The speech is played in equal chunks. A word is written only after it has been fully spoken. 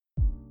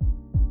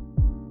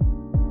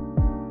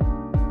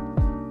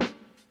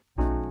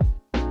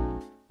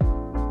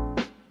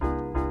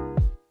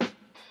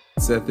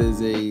Seth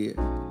is a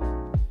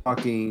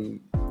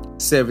fucking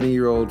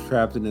 70-year-old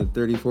trapped in a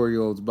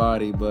 34-year-old's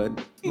body,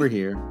 but we're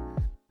here.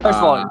 First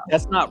of all,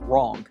 that's not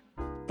wrong,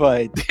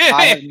 but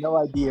I have no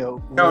idea.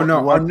 I'm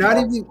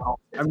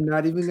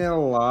not even gonna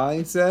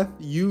lie, Seth.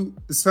 You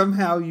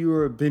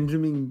are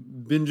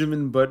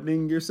Benjamin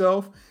buttoning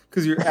yourself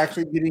because you're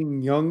actually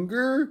getting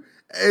younger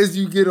as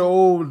you get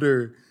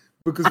older.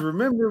 Because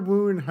remember when we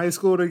were in high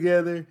school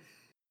together,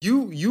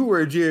 you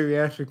were a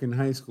geriatric in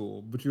high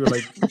school, but you were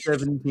like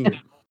 17.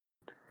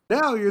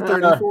 Now you're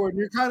 34 and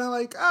you're kind of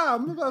like,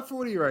 I'm about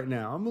 40 right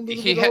now. I'm a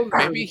little bit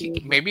older.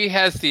 Maybe he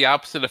has the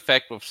opposite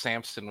effect with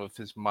Samson with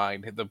his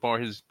mind. The more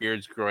his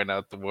beard's growing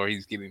out, the more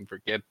he's getting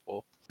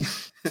forgetful.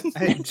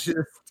 It's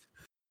just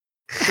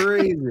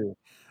crazy.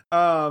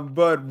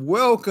 But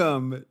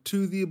welcome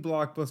to the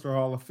Blockbuster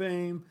Hall of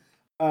Fame.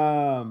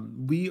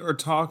 We are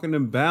talking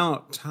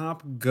about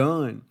Top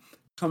Gun,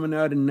 coming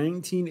out in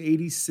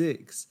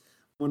 1986.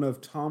 One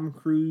of Tom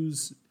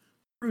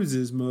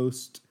Cruise's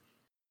most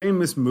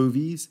famous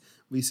movies.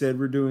 We said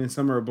we're doing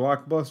summer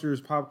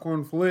blockbusters,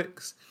 popcorn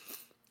flicks,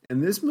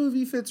 and this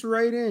movie fits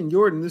right in.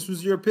 Jordan, this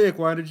was your pick.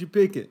 Why did you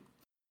pick it?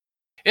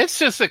 It's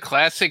just a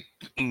classic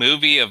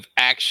movie of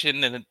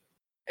action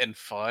and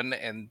fun,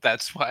 and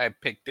that's why I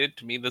picked it.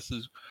 To me, this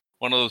is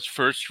one of those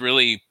first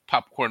really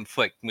popcorn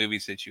flick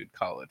movies that you'd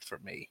call it for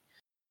me.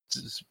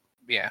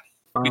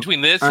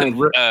 Between this and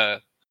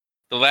The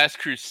Last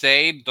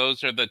Crusade,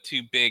 those are the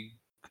two big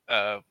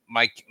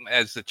Mike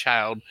as a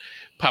child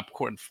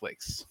popcorn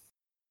flicks.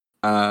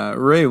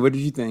 Ray, what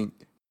did you think?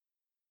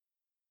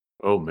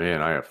 Oh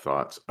man, I have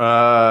thoughts.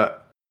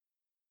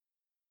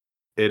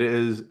 It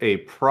is a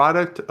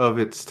product of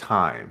its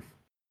time,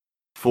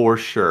 for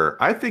sure.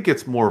 I think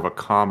it's more of a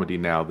comedy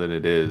now than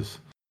it is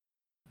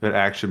an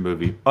action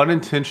movie.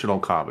 Unintentional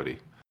comedy.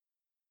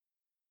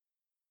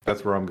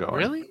 That's where I'm going.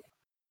 Really?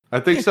 I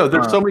think so.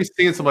 There's so many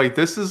scenes. I'm like,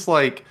 this is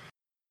like,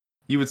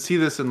 you would see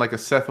this in like a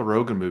Seth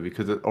Rogen movie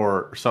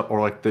or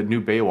like the new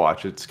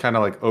Baywatch. It's kind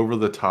of like over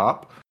the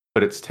top,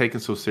 but it's taken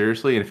so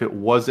seriously. And if it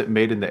wasn't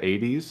made in the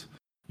 80s,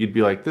 you'd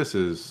be like,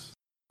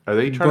 are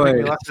they trying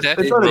to make Seth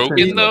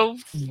Rogen though?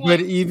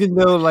 But even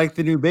though like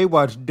the new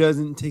Baywatch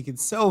doesn't take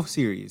itself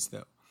serious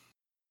though.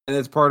 And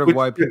that's part of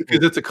why because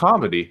it's a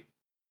comedy.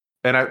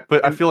 And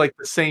I feel like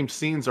the same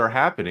scenes are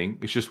happening.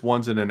 It's just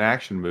one's in an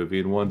action movie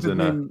and one's in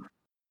a.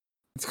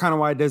 It's kind of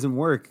why it doesn't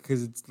work,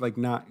 because it's like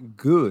not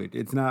good.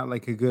 It's not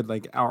like a good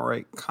like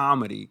outright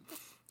comedy.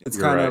 It's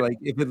kind of like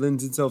if it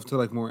lends itself to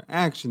like more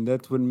action,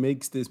 that's what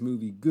makes this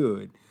movie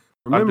good.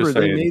 Remember,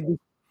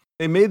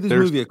 they made this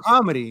movie a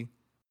comedy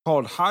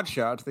called Hot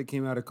Shots that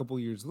came out a couple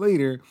years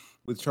later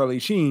with Charlie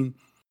Sheen,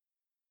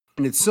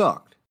 and it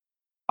sucked.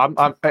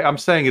 I'm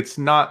saying it's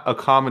not a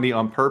comedy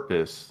on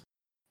purpose.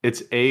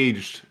 It's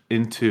aged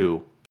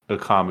into a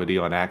comedy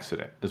on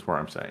accident. Is what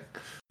I'm saying.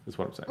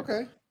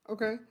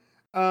 Okay.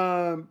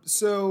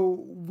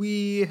 So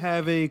we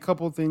have a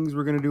couple things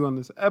we're gonna do on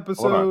this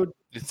episode.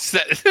 We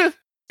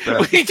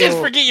just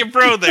forget your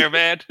bro there,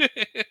 man.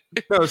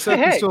 No,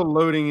 Seth is still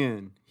loading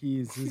in.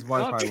 His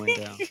Wi-Fi went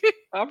down.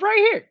 I'm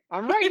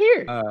right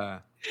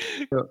here.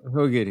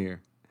 He'll get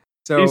here.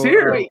 So he's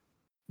here.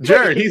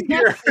 Jared, he's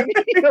here.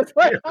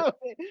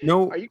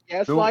 No, are you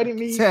gaslighting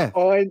me Seth.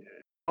 on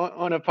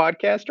a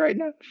podcast right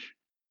now?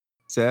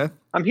 Seth,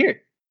 I'm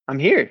here.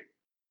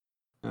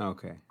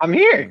 Okay, I'm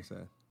here. Thanks,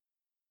 Seth.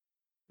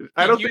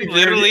 I don't you think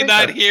literally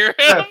not hear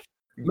him.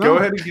 Go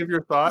ahead and give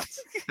your thoughts,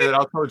 and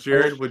I'll tell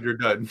Jared when you're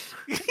done.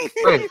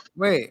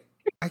 Wait,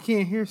 I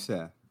can't hear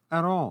Seth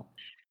at all.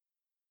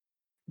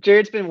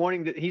 Jared's been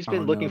he's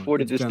been looking forward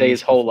to this day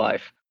his whole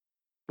life.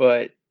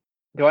 But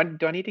do I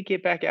need to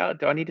get back out?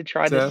 Do I need to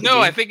try this?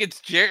 No, I think it's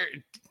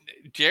Jared.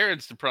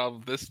 Jared's the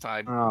problem this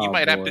time. You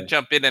might have to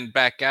jump in and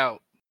back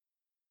out.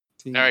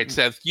 All right,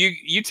 Seth,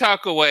 you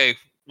talk away.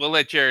 We'll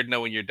let Jared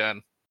know when you're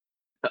done.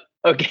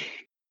 Okay.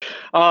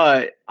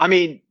 I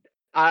mean,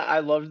 I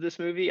love this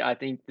movie. I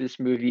think this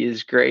movie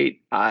is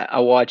great. I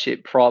watch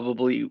it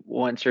probably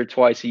once or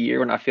twice a year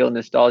when I feel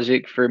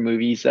nostalgic for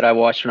movies that I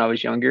watched when I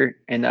was younger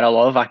and that I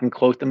love. I can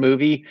quote the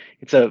movie.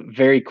 It's a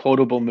very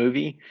quotable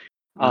movie.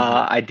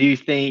 I do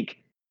think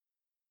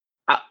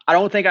I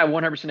don't think I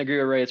 100% agree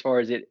with Ray as far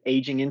as it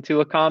aging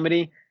into a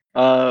comedy.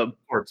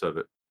 Parts of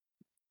it.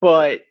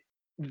 But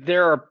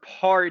there are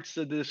parts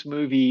of this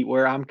movie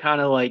where I'm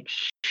kind of like,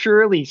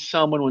 surely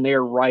someone, when they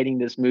were writing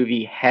this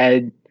movie,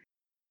 had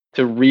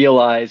to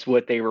realize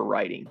what they were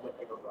writing.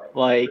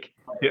 Like,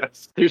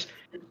 yes,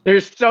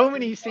 there's so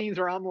many scenes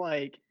where I'm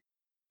like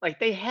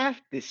they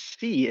have to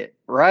see it,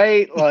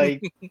 right?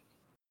 Like,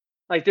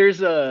 like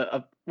there's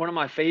a one of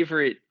my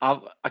favorite.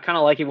 I kind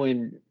of like it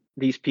when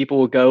these people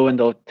will go and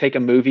they'll take a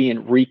movie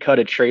and recut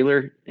a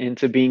trailer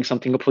into being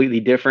something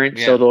completely different.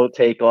 Yeah. So they'll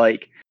take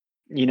like,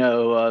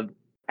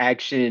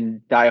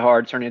 action Die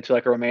Hard turn into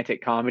like a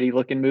romantic comedy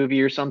looking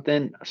movie or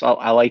something. So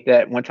I like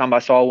that. One time I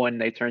saw one,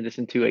 they turned this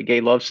into a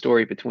gay love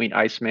story between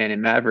Iceman and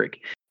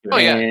Maverick. Oh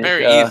yeah,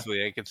 very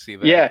easily I could see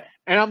that. Yeah,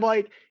 and I'm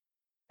like,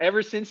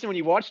 ever since then, when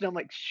you watch it, I'm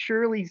like,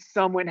 surely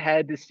someone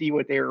had to see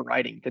what they were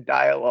writing, the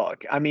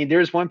dialogue. I mean,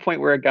 there's one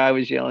point where a guy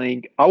was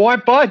yelling, "I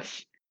want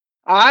butts!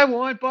 I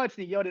want butts!"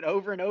 And he yelled it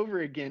over and over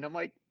again. I'm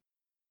like,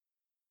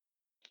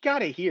 you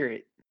gotta hear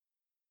it.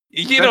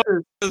 You know,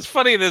 it's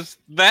funny.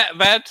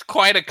 That's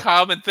quite a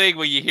common thing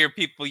when you hear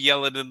people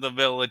yelling in the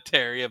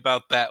military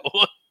about that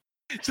one.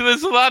 So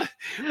there's a lot,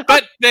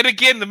 but then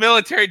again, the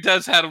military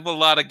does have a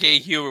lot of gay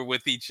humor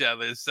with each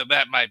other, so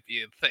that might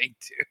be a thing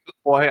too.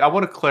 Well, hey, I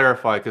want to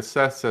clarify because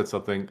Seth said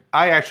something.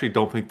 I actually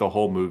don't think the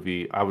whole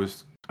movie. I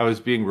was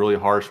being really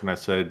harsh when I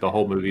said the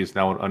whole movie is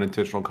now an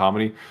unintentional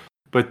comedy,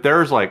 but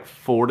there's like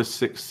 4 to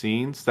 6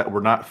 scenes that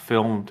were not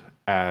filmed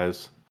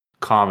as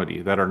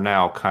comedy that are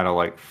now kind of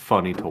like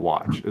funny to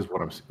watch. Is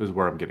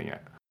where I'm getting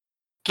at.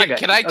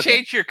 Can I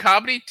change your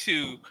comedy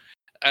to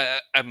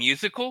a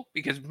musical?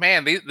 Because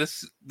man,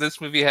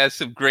 this movie has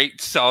some great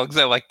songs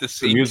I like to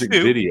see. The music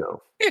too. video.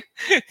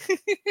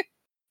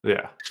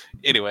 Yeah.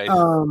 Anyways.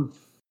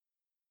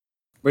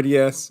 But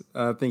yes,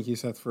 thank you,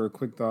 Seth, for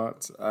quick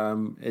thoughts.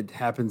 It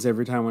happens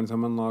every time when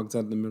someone logs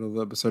out in the middle of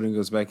the episode and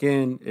goes back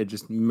in. It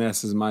just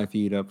messes my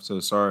feed up. So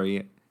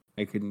sorry,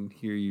 I couldn't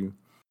hear you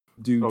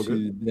due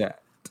to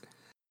that.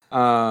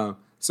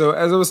 So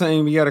as I was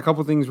saying, we got a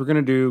couple things we're going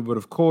to do, but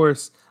of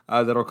course,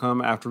 that'll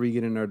come after we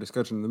get in our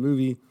discussion of the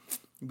movie.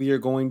 We are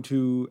going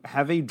to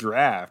have a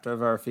draft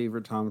of our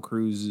favorite Tom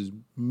Cruise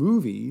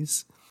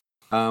movies.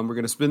 We're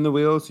going to spin the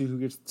wheel, see who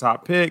gets the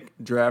top pick,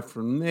 draft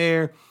from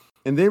there.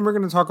 And then we're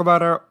going to talk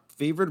about our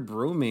favorite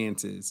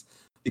bromances,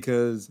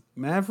 because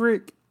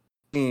Maverick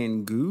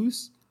and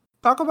Goose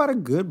talk about a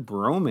good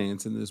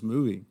bromance in this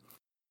movie.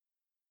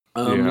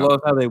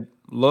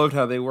 Loved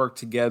how they worked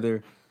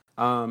together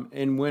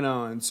and went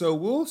on. So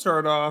we'll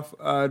start off.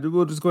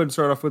 We'll just go ahead and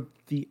start off with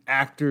the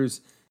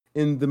actors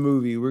in the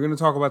movie. We're going to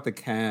talk about the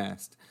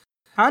cast.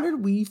 How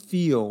did we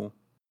feel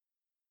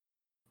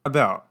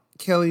about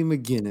Kelly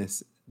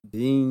McGinnis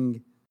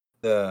being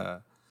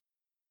the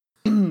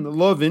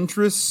love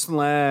interest /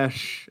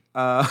 like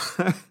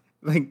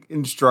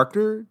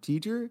instructor,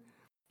 teacher?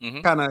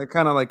 Kind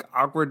of like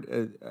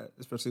awkward,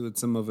 especially with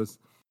some of us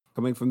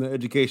coming from the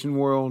education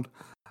world.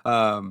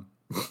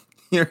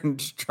 Your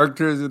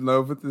instructor is in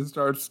love with the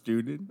star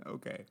student.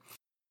 Okay.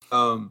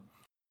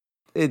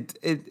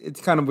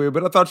 It's kind of weird,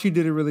 but I thought she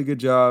did a really good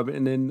job.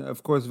 And then,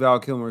 of course, Val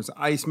Kilmer's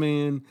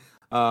Iceman,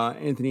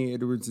 Anthony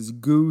Edwards is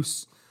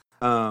Goose.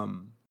 How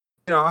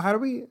do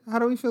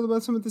we feel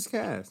about some of this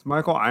cast?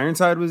 Michael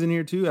Ironside was in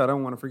here too. I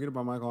don't want to forget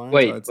about Michael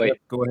Ironside.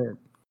 Wait. Go ahead.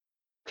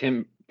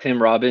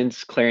 Tim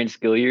Robbins, Clarence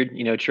Gilliard,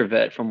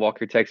 Trevette from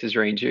Walker, Texas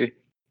Ranger,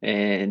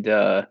 and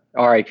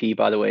R.I.P.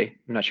 by the way.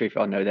 I'm not sure if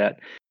y'all know that.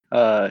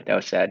 That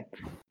was sad.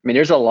 I mean,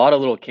 there's a lot of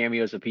little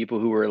cameos of people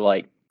who were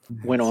like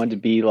went on to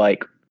be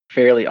like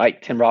fairly.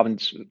 Like Tim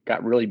Robbins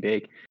got really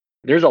big.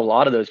 There's a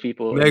lot of those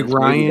people. Meg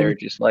Ryan. They're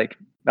just like,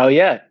 oh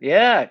yeah.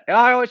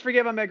 I always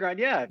forget about Meg Ryan.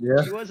 Yeah,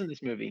 she was in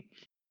this movie.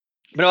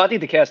 But no, I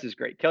think the cast is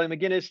great. Kelly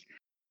McGinnis,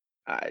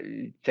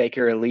 take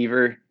her or leave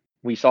her.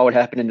 We saw what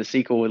happened in the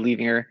sequel with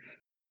leaving her,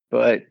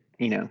 but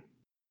I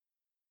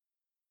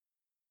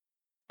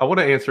want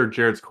to answer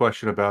Jared's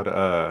question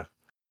about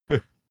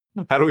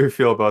how do we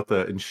feel about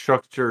the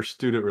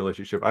instructor-student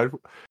relationship?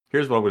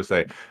 Here's what I'm going to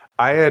say.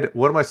 I had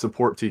one of my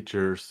support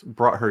teachers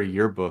brought her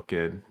yearbook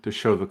in to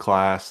show the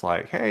class,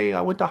 like, hey,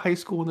 I went to high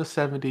school in the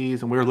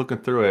 70s, and we were looking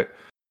through it.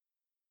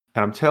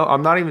 And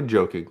I'm not even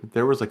joking.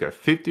 There was like a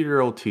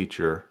 50-year-old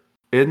teacher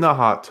in the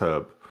hot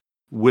tub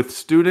with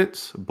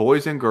students,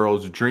 boys and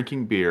girls,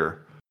 drinking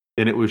beer,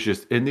 and it was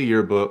just in the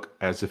yearbook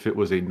as if it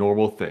was a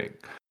normal thing.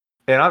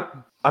 And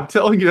I'm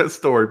telling you that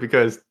story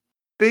because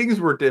things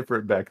were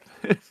different back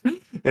then.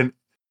 And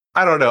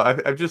I don't know.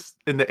 I'm just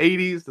in the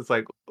 80s. It's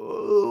like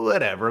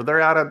whatever.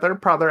 They're out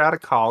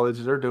of college.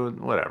 They're doing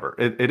whatever.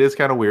 It is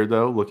kind of weird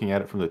though, looking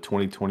at it from the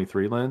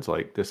 2023 lens.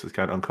 Like this is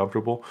kind of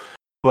uncomfortable,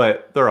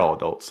 but they're all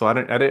adults, so I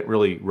didn't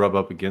really rub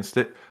up against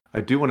it.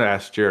 I do want to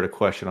ask Jared a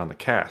question on the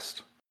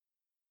cast.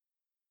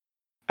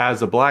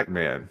 As a black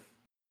man,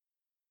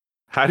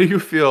 how do you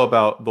feel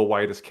about the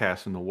whitest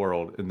cast in the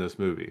world in this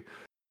movie?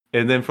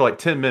 And then for like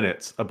 10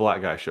 minutes, a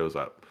black guy shows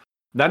up.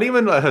 Not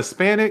even a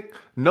Hispanic,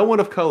 no one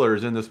of color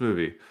is in this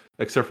movie,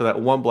 except for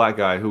that one black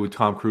guy who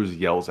Tom Cruise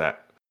yells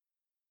at.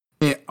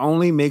 It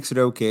only makes it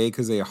okay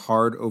because they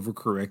hard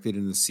overcorrected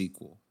in the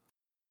sequel.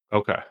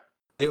 Okay.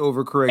 They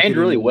overcorrected. And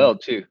really well,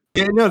 too.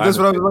 Yeah, no, that's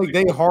what I was like.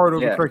 They hard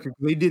overcorrected.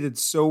 Yeah. They did it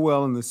so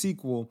well in the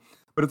sequel.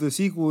 But if the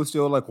sequel was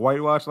still like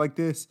whitewashed like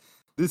this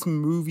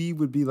movie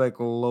would be like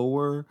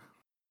lower.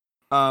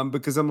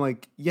 Because I'm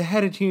like, you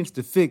had a chance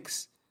to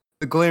fix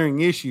the glaring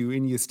issue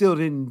and you still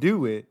didn't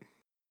do it.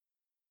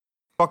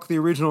 Fuck the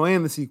original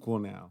and the sequel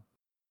now.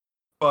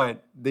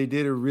 But they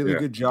did a really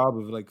good job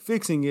of like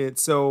fixing it.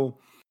 So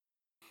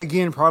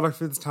again, product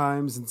for its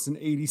times. It's in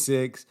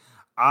 86.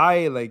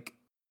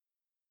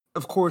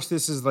 Of course,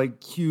 this is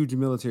like huge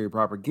military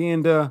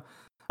propaganda.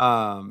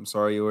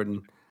 Sorry,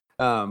 Jordan.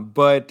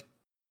 But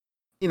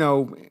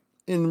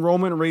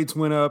enrollment rates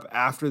went up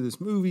after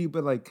this movie,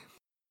 but like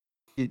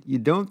You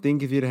don't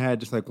think if you'd had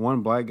just like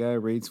one black guy,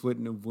 rates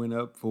wouldn't have went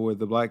up for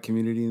the black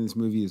community in this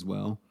movie as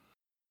well.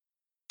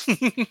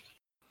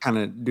 Kind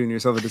of doing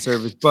yourself a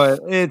disservice, but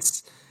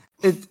it's.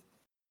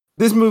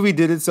 This movie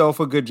did itself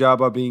a good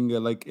job of being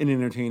like an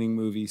entertaining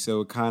movie,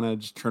 so it kind of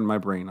just turned my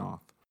brain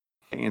off.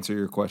 To answer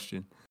your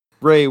question,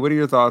 Ray, what are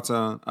your thoughts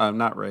on?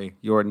 Not Ray,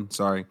 Jordan.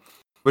 Sorry.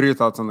 What are your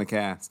thoughts on the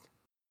cast?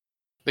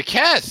 The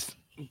cast,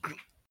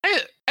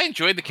 I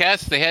enjoyed the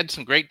cast. They had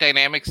some great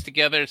dynamics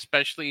together,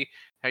 especially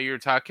how you were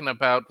talking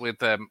about with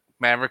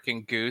Maverick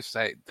and Goose.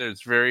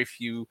 There's very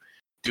few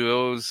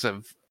duos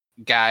of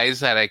guys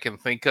that I can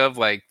think of.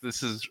 Like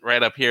this is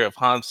right up here of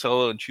Han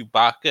Solo and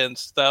Chewbacca and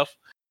stuff.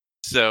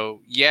 So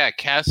yeah,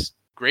 cast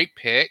great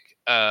pick.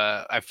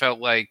 I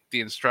felt like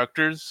the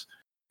instructors,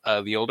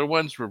 the older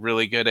ones, were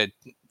really good at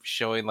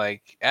showing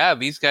like,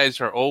 these guys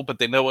are old, but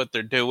they know what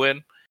they're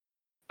doing.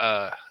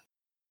 Yeah.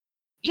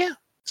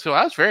 So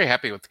I was very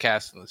happy with the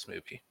cast in this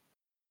movie.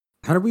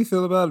 How do we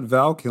feel about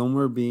Val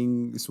Kilmer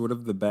being sort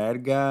of the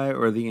bad guy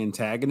or the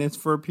antagonist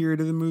for a period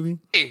of the movie?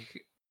 Hey,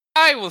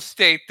 I will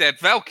state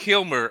that Val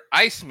Kilmer,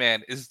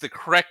 Iceman, is the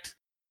correct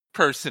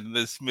person in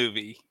this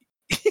movie.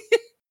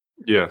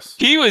 Yes.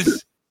 He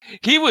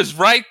was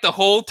right the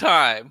whole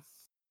time.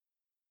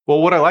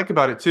 Well, what I like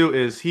about it too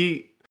is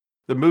the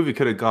movie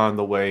could have gone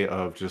the way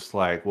of just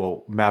like,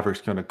 well,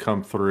 Maverick's going to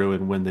come through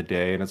and win the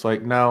day, and it's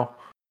like, no,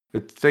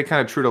 they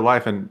kind of true to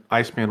life, and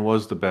Iceman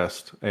was the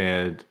best,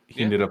 and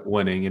he ended up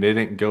winning, and it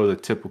didn't go the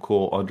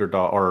typical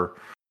underdog or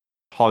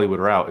Hollywood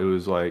route. It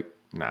was like,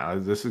 nah,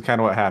 this is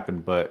kind of what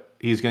happened, but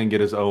he's going to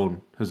get his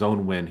own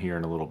win here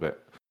in a little bit,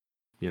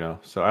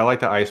 So I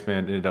like that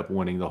Iceman ended up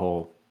winning the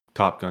whole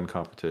Top Gun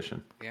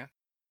competition. Yeah.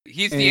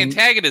 He's the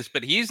antagonist,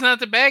 but he's not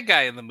the bad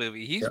guy in the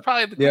movie. He's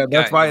probably the good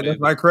that's guy. That's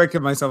why I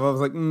corrected myself. I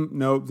was like,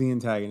 nope, the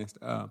antagonist.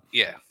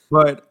 Yeah.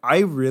 But I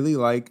really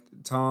like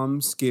Tom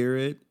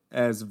Skerritt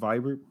as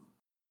Viper.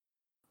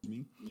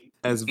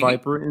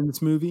 Viper in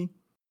this movie.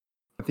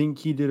 I think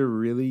he did a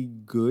really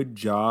good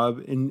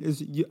job. And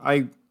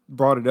I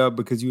brought it up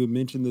because you had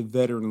mentioned the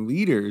veteran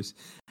leaders.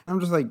 I'm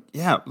just like,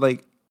 yeah,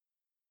 like,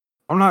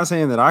 I'm not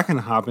saying that I can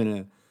hop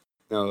in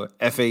a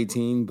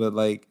F-18, but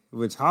like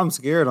with Tom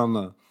Skerritt on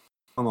the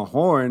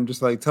horn,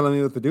 just like telling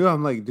me what to do,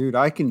 I'm like, dude,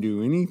 I can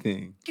do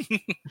anything.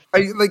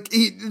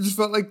 He just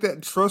felt like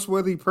that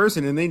trustworthy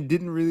person, and they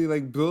didn't really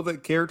like build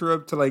that character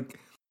up to like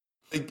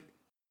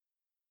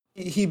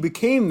he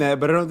became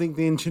that, but I don't think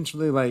they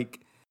intentionally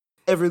like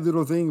every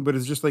little thing. But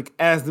it's just like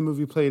as the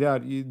movie played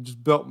out, you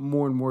just built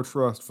more and more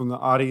trust from the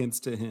audience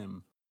to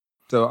him.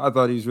 So I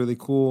thought he was really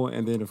cool,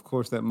 and then of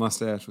course that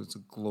mustache was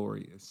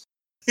glorious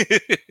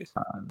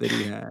that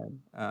he had.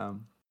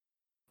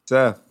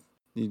 Seth,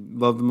 you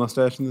love the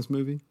mustache in this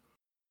movie?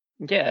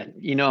 Yeah,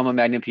 I'm a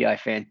Magnum PI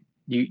fan.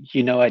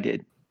 You know I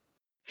did.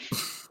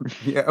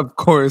 Yeah, of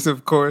course.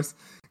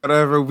 Gotta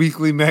have a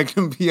weekly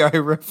Magnum PI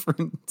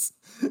reference.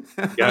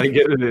 Gotta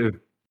get it in.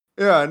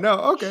 Yeah, no,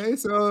 okay.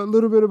 So a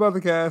little bit about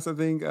the cast. I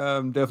think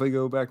definitely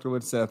go back to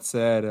what Seth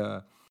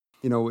said.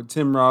 With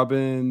Tim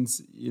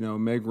Robbins,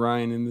 Meg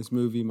Ryan in this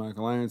movie,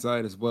 Michael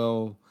Ironside as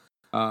well.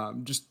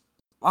 Just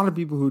a lot of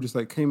people who just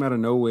like came out of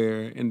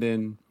nowhere, and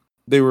then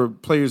they were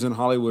players in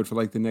Hollywood for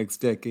like the next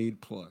decade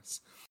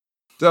plus.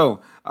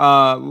 So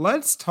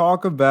let's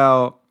talk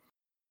about.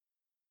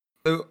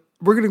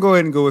 We're gonna go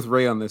ahead and go with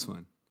Ray on this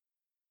one.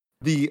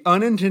 The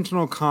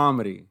unintentional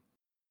comedy.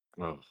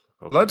 Oh,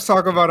 okay. Let's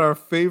talk about our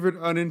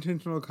favorite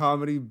unintentional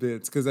comedy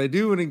bits, because I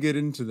do want to get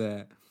into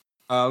that.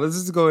 Let's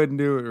just go ahead and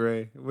do it,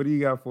 Ray. What do you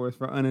got for us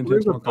for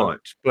unintentional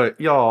comedy?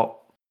 But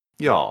y'all.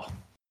 I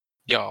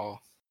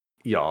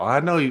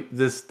know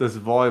this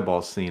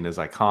volleyball scene is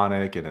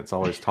iconic and it's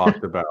always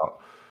talked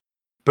about,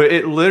 but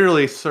it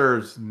literally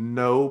serves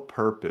no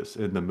purpose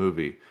in the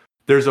movie.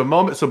 There's a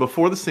moment. So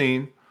before the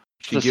scene,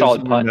 she gives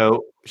him the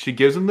note. She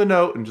gives him the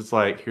note and just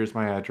like, here's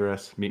my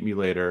address. Meet me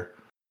later.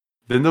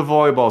 Then the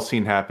volleyball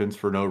scene happens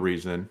for no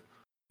reason.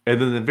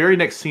 And then the very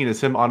next scene is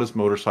him on his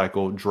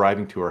motorcycle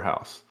driving to her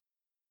house.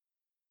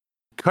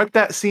 Cut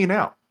that scene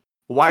out.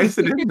 Why is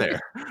it in there?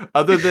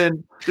 Other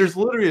than there's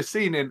literally a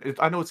scene, and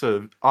I know it's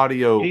an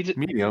audio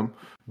medium,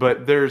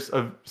 but there's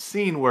a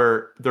scene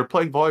where they're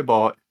playing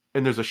volleyball,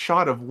 and there's a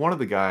shot of one of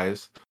the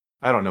guys.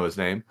 I don't know his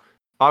name.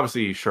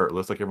 Obviously, he's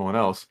shirtless like everyone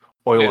else,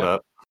 oiled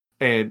up,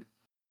 and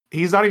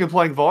he's not even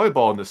playing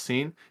volleyball in this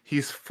scene.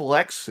 He's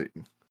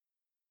flexing.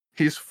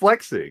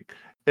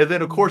 And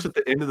then, of course, at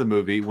the end of the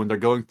movie, when they're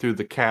going through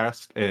the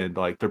cast and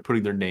like they're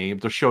putting their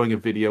names, they're showing a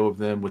video of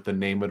them with the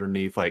name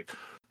underneath, like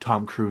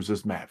Tom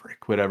Cruise's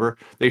Maverick, whatever.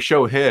 They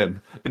show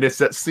him, and it's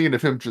that scene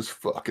of him just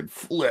fucking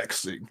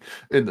flexing.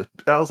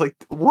 I was like,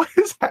 what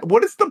is that?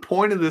 What is the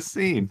point of this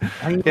scene?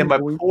 And my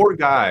poor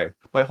guy,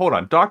 hold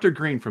on, Dr.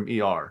 Green from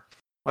ER,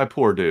 my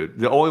poor dude,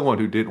 the only one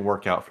who didn't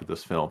work out for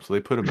this film, so they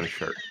put him in a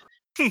shirt.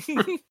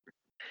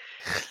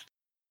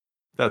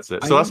 That's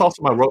it. So that's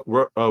also my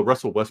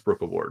Russell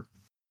Westbrook award.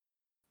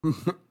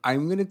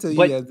 I'm going to tell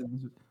you guys this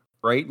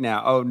right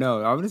now. Oh,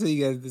 no. I'm going to tell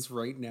you guys this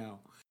right now.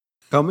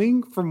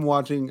 Coming from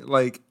watching,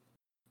 like,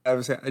 I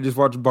just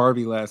watched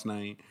Barbie last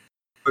night.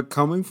 But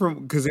coming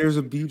from, because there's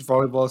a beach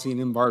volleyball scene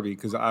in Barbie,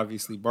 because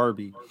obviously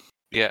Barbie.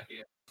 Yeah.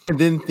 And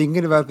then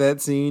thinking about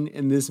that scene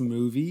in this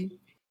movie,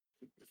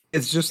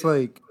 it's just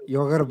like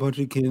y'all got a bunch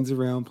of kids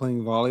around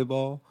playing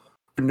volleyball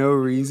for no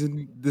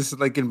reason. This is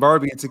like in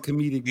Barbie, it's a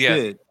comedic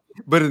bit,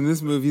 but in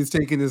this movie, it's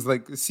taken as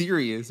like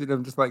serious, and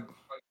I'm just like,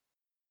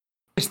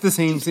 it's the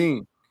same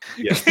scene.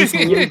 Yeah. It's the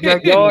same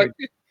exact Y'all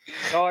scene.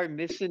 are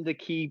missing the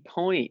key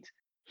point.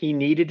 He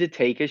needed to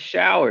take a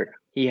shower.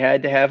 He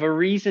had to have a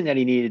reason that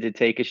he needed to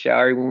take a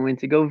shower when we went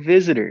to go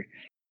visit her.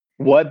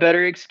 What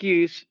better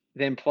excuse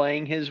than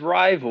playing his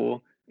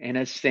rival in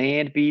a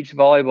sand beach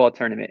volleyball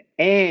tournament?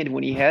 And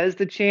when he has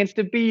the chance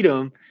to beat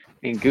him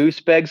and Goose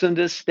begs him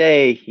to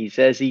stay, he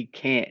says he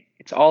can't.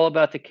 It's all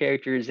about the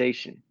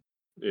characterization.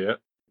 Yeah.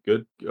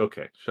 Good.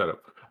 Okay. Shut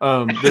up.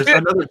 There's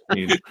another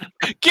scene.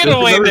 Get There's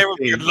away another there with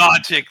your scene.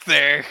 logic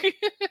there.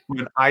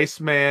 When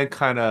Iceman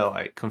kind of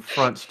like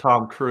confronts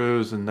Tom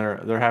Cruise and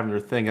they're having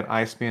their thing, and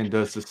Iceman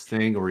does this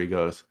thing where he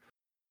goes,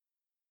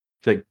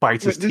 like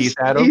bites his teeth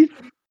at him.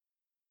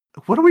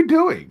 What are we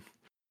doing?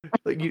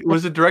 Like,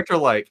 was the director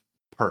like,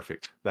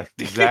 perfect? That's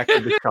exactly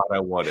the shot I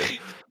wanted.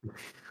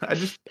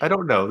 I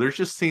don't know. There's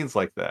just scenes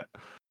like that.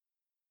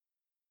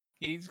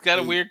 He's got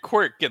a weird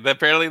quirk, and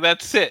apparently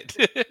that's it.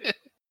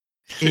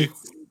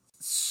 It's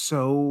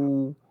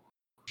so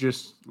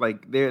just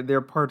like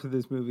they're parts of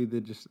this movie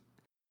that just,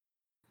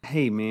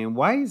 hey man,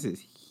 why is this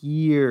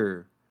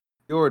here?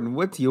 Jordan,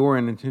 what's your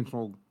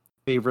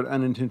favorite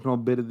unintentional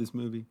bit of this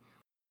movie?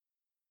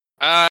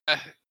 I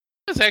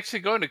was actually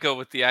going to go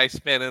with the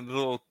Iceman and the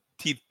little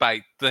teeth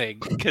bite thing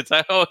because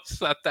I always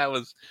thought that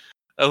was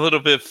a little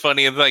bit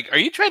funny. It's like, are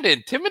you trying to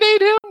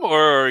intimidate him,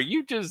 or are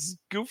you just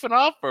goofing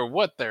off, or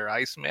what? There,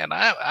 Iceman.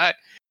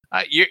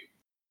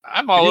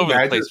 I'm all over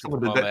the place. If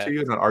someone did that to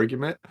you in an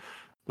argument,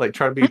 like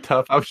trying to be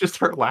tough. I would just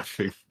start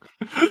laughing.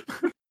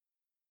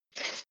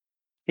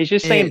 He's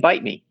just saying,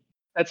 "Bite me."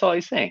 That's all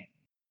he's saying.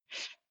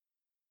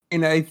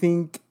 And I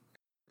think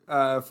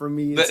for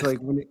me, it's like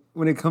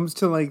when it comes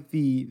to like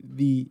the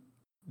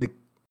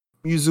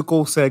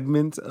musical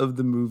segments of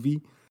the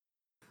movie,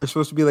 they're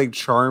supposed to be like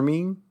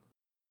charming,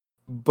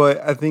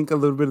 but I think a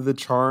little bit of the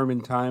charm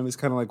and time is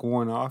kind of like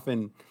worn off,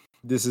 and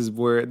this is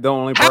where the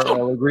only part where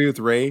I'll agree with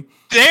Ray.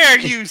 Dare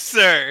you,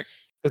 sir?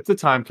 It's a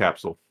time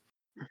capsule.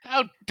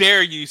 How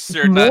dare you,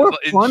 sir, not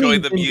enjoy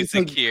the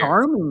music here?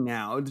 Charming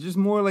now. It's just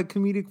more like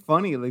comedic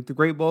funny, like the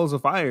Great Balls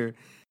of Fire.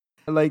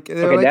 Like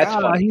they're Okay,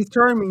 like, he's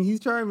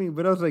charming.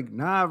 But I was like,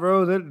 nah,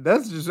 bro,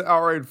 that's just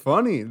outright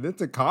funny.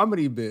 That's a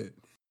comedy bit.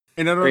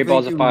 And I don't Great think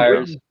Balls of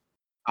Fire.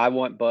 I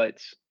want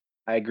butts.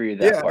 I agree with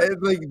that part.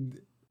 It's like,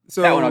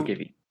 so that one I'll give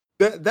you.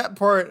 That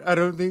part, I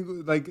don't think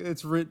like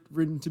it's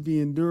written to be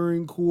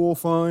enduring, cool,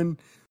 fun.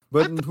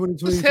 But in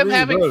 2023, him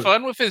having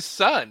fun with his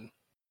son.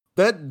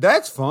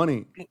 That's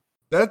funny.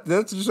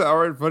 That's just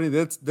outright funny.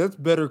 That's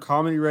better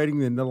comedy writing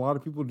than a lot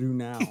of people do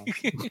now.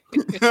 You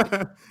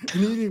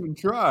didn't even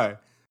try.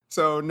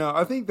 So no,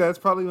 I think that's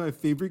probably my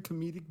favorite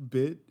comedic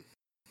bit,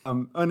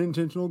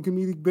 unintentional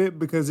comedic bit,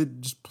 because it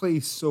just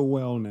plays so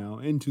well now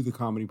into the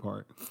comedy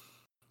part.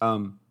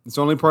 It's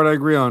the only part I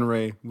agree on,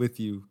 Ray, with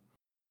you,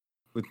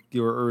 with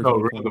your original.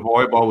 No, really, the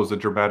volleyball was a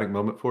dramatic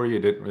moment for you.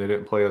 They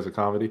didn't play as a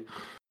comedy.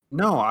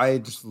 No, I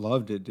just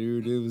loved it,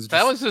 dude. It was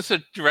that was just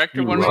a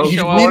director wanted loved to it.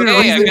 show He off. needed a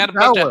Hey, I reason got a to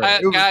bunch power. of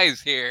hot It was-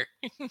 guys here.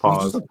 It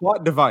was just a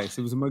plot device.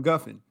 It was a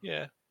MacGuffin.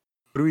 Yeah.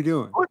 What are we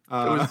doing? It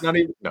was not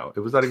even. No, it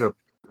was not even.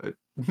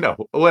 No,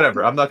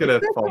 whatever. I'm not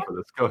gonna fall for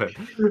this. Go ahead.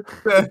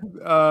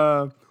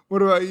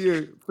 What about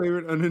you?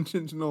 Favorite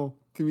unintentional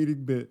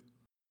comedic bit?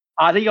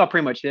 I think y'all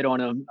pretty much hit on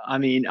them. I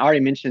mean, I already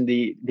mentioned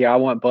the I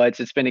want butts.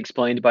 It's been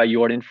explained by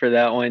Jordan for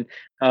that one.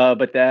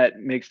 But that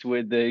mixed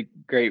with the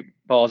Great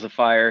Balls of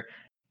Fire,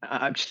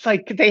 I'm just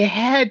like, they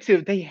had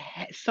to.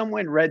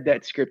 Someone read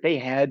that script. They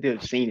had to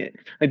have seen it.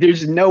 Like,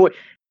 there's no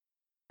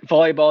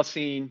volleyball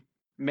scene,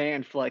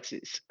 man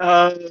flexes.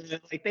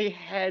 Like, they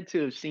had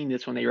to have seen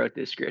this when they wrote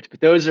this script. But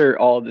those are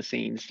all the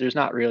scenes. There's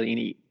not really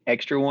any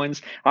extra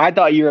ones. I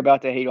thought you were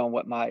about to hate on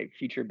what my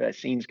future best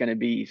scene is going to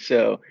be.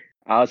 So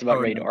I was about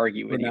ready to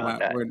argue with you on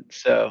that.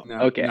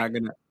 Okay.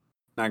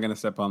 Not gonna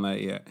step on that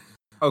yet.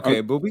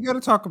 Okay, but we got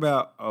to talk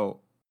about. Oh,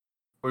 what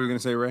were you gonna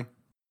say, Ray?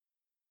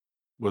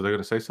 Was I going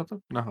to say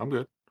something? No, I'm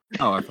good.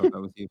 Oh, I thought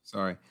that was you.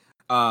 Sorry.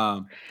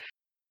 No,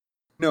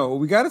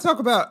 we got to talk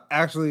about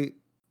actually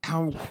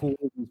how cool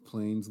these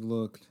planes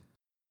looked.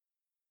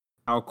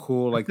 How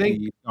cool, like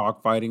the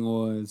dogfighting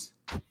was.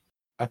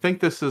 I think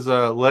this is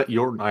let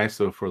Jordan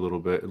ISO for a little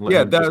bit.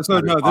 And this is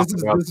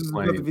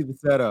about to be the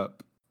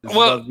setup.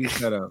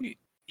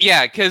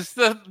 Yeah, because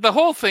the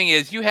whole thing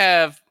is you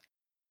have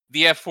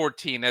the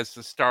F-14 as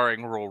the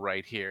starring role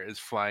right here is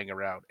flying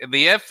around. And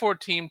the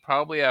F-14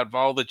 probably out of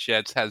all the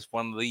jets has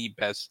one of the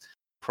best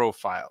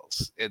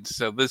profiles. And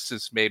so this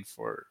is made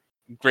for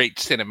great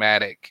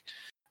cinematic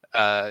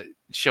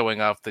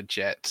showing off the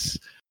jets.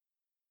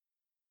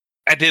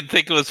 I did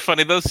think it was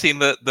funny though, seeing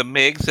the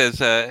MiGs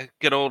as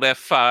good old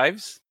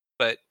F-5s.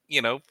 But,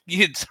 you know,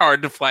 it's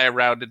hard to fly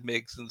around in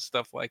MiGs and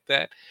stuff like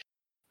that.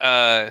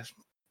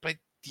 But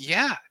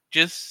yeah,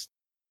 just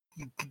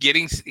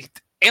getting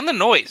and the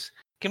noise.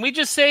 Can we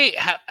just say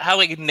how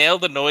like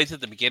nailed the noise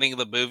at the beginning of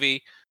the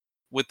movie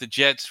with the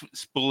jets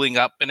spooling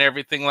up and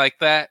everything like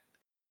that?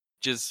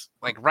 Just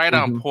like right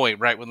on point,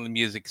 right when the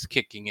music's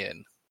kicking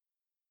in.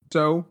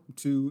 So,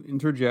 to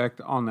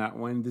interject on that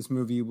one, this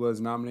movie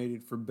was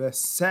nominated for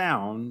Best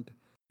Sound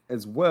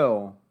as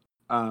well,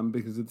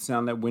 because of the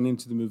sound that went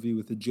into the movie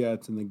with the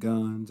jets and the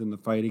guns and the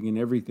fighting and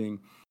everything.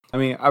 I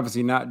mean,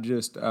 obviously not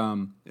just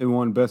it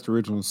won Best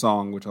Original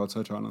Song, which I'll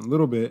touch on in a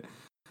little bit,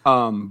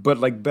 but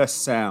like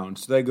Best Sound.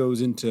 So that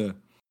goes into,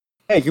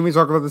 hey, can we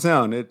talk about the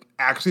sound? It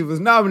actually was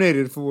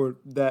nominated for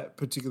that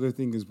particular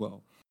thing as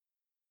well.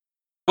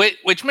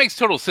 Which makes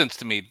total sense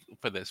to me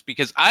for this,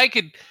 because I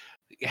could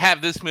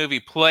have this movie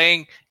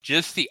playing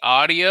just the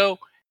audio,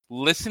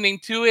 listening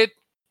to it,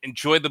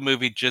 enjoy the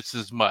movie just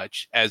as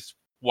much as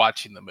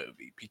watching the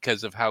movie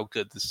because of how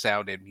good the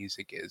sound and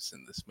music is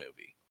in this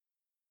movie.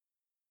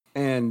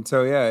 And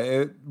so, yeah,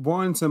 it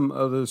won some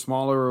other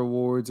smaller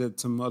awards at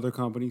some other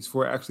companies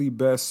for actually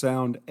best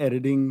sound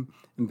editing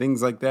and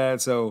things like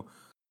that. So,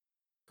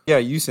 yeah,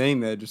 you saying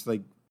that, just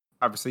like,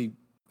 obviously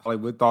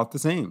Hollywood thought the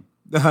same.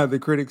 The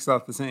critics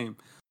thought the same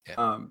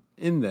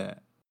in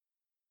that.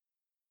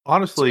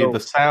 Honestly, the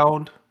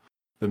sound,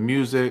 the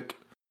music,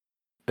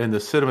 and the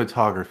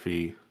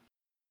cinematography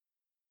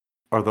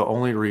are the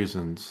only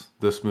reasons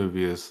this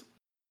movie has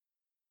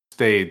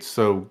stayed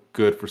so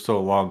good for so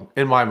long.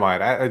 In my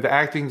mind, the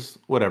acting's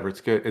whatever. It's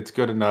good. It's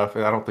good enough.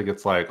 And I don't think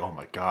it's like, oh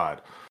my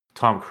God,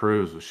 Tom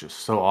Cruise was just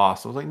so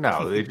awesome. I was like,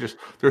 no,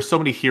 there's so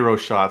many hero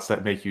shots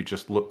that make you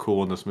just look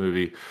cool in this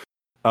movie.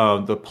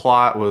 The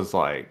plot was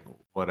like,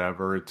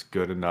 whatever, it's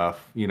good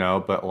enough,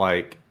 but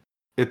like,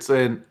 it's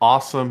an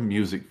awesome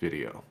music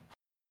video.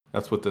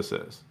 That's what this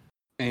is.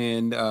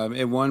 And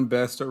it won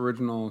Best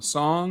Original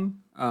Song,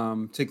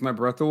 Take My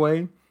Breath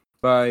Away,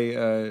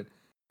 by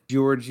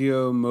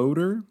Giorgio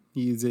Moroder.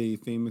 He's a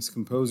famous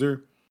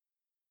composer.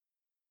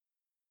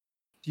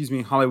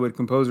 Hollywood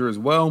composer as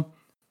well.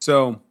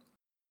 So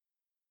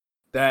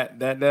that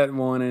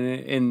one.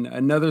 And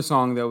another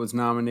song that was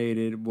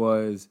nominated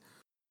was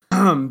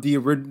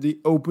the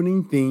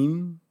opening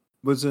theme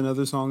was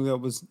another song that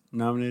was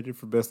nominated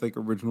for Best like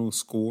Original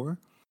Score.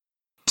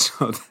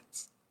 So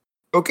that's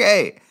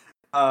okay.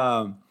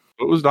 It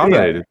was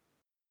nominated.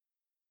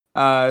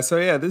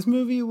 This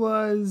movie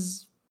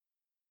was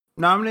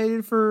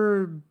nominated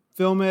for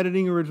Film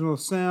Editing, Original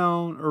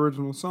Sound,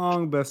 Original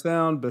Song, Best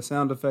Sound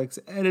Effects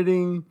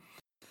Editing.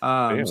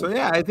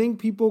 I think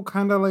people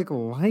kind of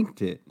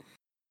liked it.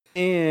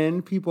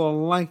 And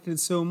people liked it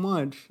so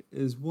much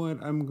is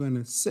what I'm going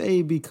to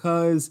say,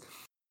 because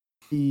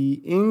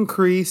the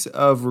increase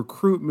of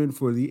recruitment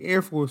for the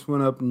Air Force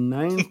went up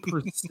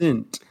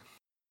 9%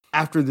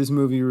 after this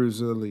movie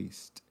was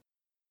released.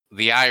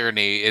 The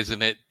irony,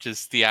 isn't it?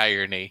 Just the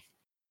irony.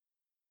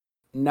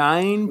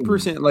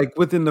 9%, like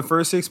within the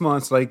first 6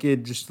 months, like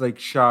it just like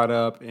shot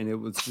up, and it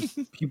was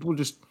just people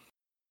just,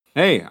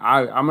 hey,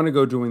 I'm gonna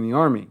go join the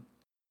Army.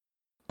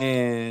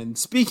 And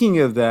speaking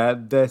of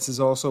that, this is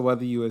also why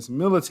the U.S.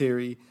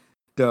 military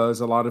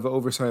does a lot of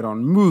oversight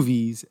on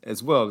movies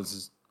as well. This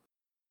is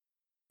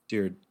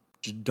Jared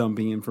just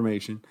dumping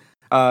information.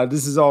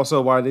 This is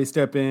also why they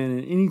step in,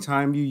 and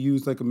anytime you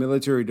use like a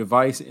military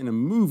device in a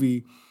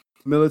movie,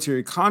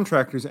 military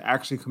contractors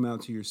actually come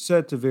out to your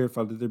set to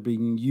verify that they're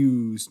being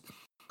used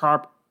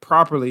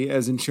properly,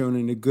 as in shown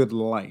in a good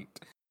light.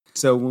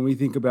 So when we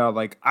think about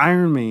like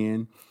Iron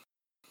Man,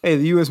 hey,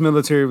 the U.S.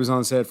 military was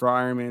on set for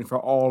Iron Man for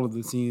all of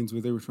the scenes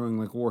where they were showing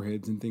like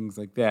warheads and things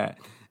like that.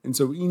 And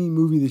so any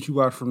movie that you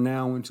watch from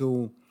now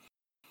until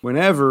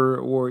whenever,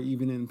 or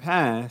even in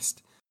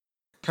past,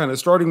 kind of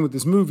starting with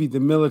this movie,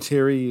 the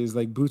military is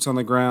like boots on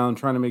the ground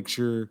trying to make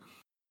sure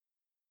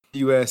the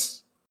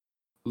U.S.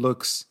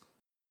 looks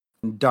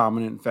in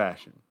dominant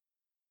fashion.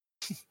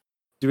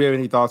 Do we have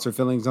any thoughts or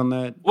feelings on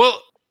that?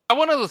 Well, I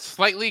want to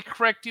slightly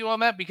correct you on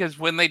that, because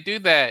when they do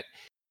that,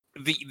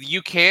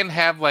 you can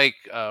have like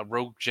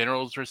rogue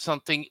generals or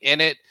something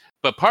in it,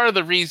 but part of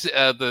the reason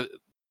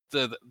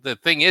the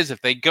thing is, if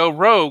they go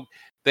rogue,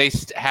 they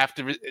have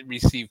to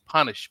receive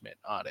punishment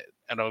on it.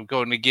 And I'm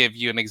going to give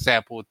you an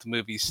example with the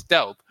movie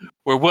Stealth,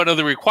 where one of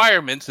the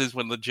requirements is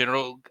when the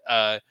general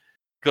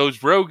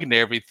goes rogue and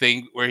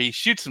everything, where he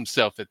shoots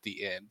himself at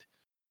the end.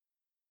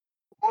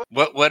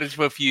 What is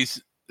with you,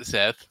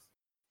 Seth?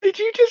 Did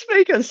you just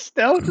make a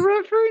Stealth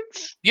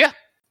reference? Yeah.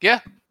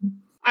 Because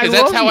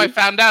that's how I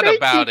found out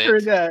about it. For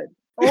that.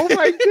 Oh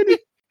my goodness.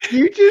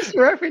 You just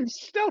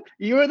referenced Stealth.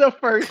 You are the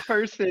first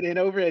person in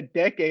over a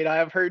decade I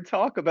have heard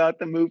talk about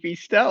the movie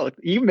Stealth.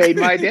 You made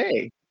my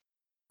day.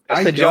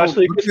 That's the Josh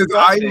Lucas. Because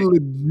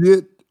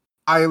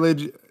I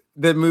legit,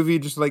 that movie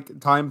just like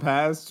time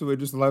passed, so it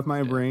just left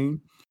my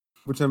brain,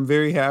 which I'm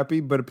very happy,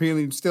 but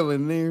apparently it's still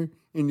in there,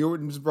 and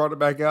Jordan just brought it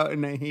back out,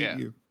 and I hate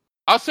you.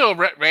 Also,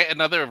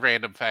 another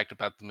random fact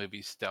about the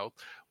movie Stealth: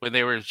 when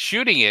they were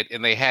shooting it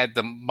and they had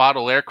the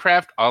model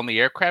aircraft on the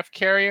aircraft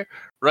carrier,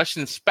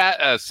 Russian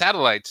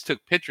satellites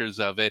took pictures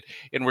of it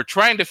and were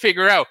trying to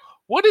figure out,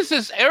 what is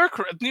this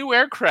new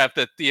aircraft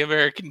that the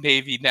American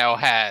Navy now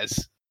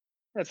has?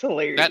 That's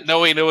hilarious. Not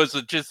knowing it was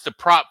just a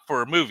prop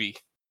for a movie.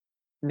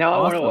 Now I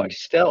want to Awesome. watch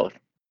Stealth.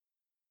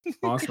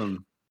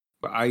 Awesome.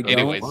 But I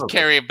Anyways, don't.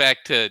 carry it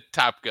back to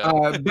Top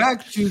Gun.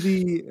 Back to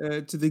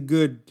the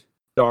good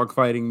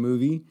dogfighting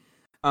movie.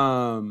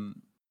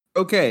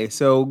 Okay,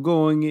 so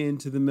going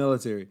into the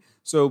military.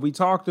 So we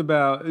talked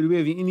about. Do we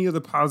have any other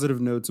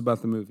positive notes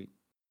about the movie?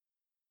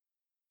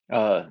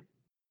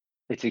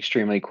 It's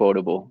extremely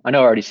quotable. I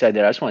know I already said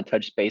that. I just want to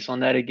touch base on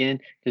that again.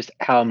 Just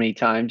how many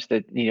times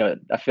that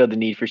I feel the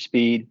need for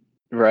speed.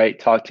 Right?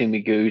 Talk to me,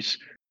 Goose.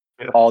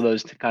 Yeah. All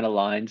those kind of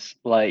lines,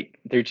 like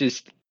they're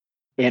just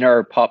in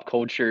our pop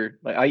culture.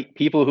 Like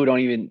people who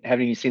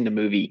haven't even seen the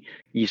movie,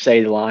 you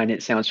say the line,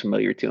 it sounds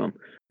familiar to them.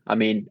 I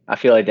mean, I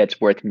feel like that's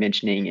worth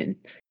mentioning and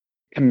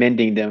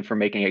commending them for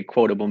making a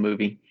quotable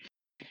movie.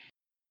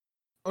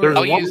 There's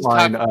I'll one use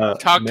line.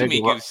 talk to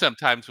me Meg- Goose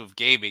sometimes with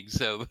gaming.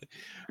 So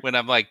when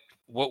I'm like,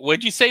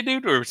 what'd you say,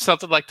 dude? Or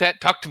something like that.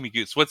 Talk to me,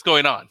 Goose. What's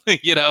going on?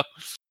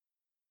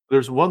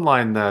 There's one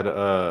line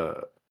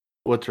that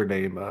what's her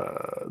name?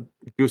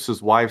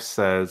 Goose's wife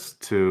says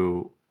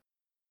to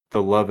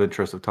the love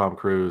interest of Tom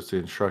Cruise, the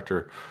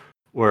instructor,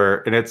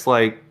 and it's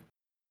like,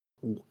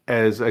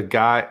 as a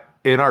guy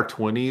in our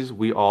 20s,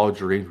 we all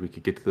dreamed we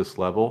could get to this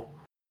level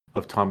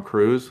of Tom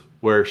Cruise,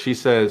 where she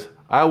says,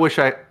 I wish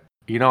I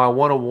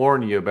want to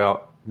warn you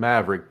about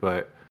Maverick,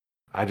 but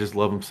I just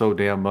love him so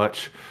damn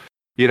much.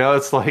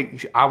 It's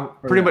like, I'm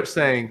pretty much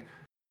saying,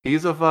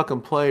 he's a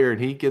fucking player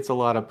and he gets a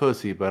lot of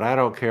pussy, but I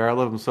don't care. I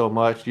love him so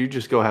much. You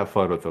just go have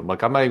fun with him.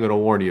 Like, I'm not even going to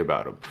warn you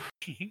about him.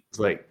 It's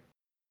like,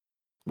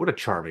 what a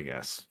charming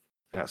ass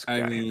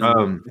guy. I mean,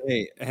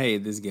 hey,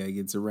 this guy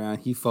gets around.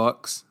 He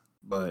fucks,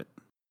 but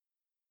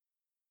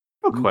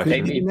no you question.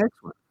 could be the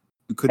next one.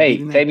 You could Hey, be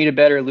the next take me to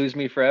bed or lose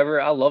me forever.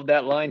 I love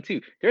that line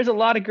too. There's a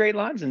lot of great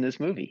lines in this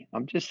movie.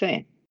 I'm just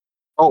saying.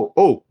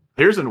 Oh,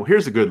 here's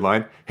a good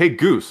line. Hey,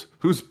 Goose,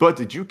 whose butt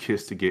did you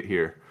kiss to get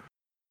here?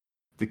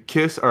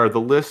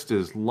 The list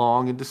is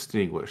long and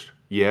distinguished.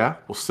 Yeah,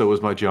 well, so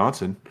is my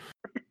Johnson.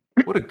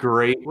 What a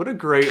great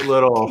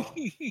little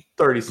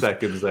 30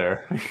 seconds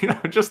there.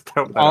 Just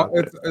throw that out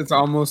there. It's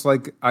almost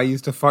like I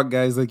used to fuck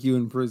guys like you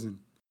in prison.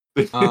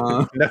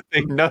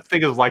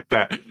 Nothing is like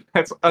that.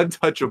 That's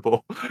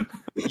untouchable.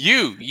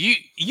 You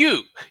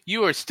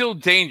are still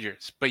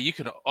dangerous, but you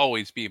can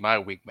always be my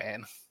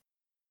wingman.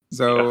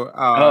 So,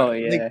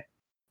 yeah.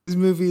 This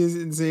movie is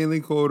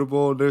insanely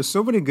quotable. There's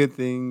so many good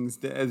things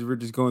as we're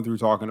just going through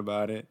talking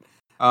about it.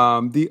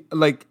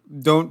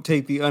 Don't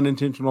take the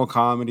unintentional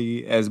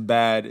comedy as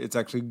bad. It's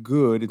actually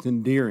good. It's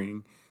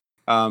endearing.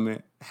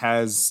 It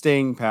has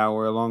staying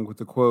power along with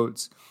the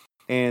quotes.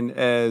 And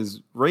as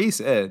Ray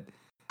said,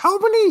 how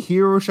many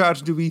hero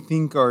shots do we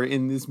think are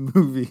in this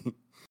movie?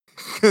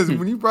 Because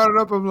when you brought it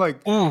up, I'm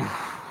like,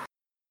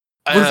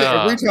 was it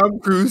every Tom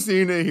Cruise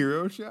scene a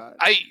hero shot?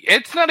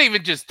 It's not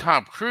even just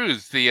Tom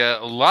Cruise. A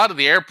lot of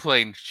the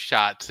airplane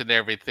shots and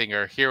everything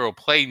are hero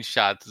plane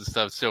shots and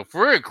stuff. So if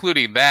we're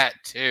including that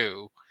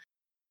too,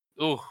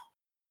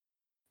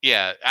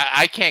 yeah,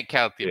 I can't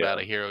count the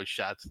amount of hero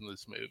shots in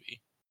this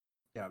movie.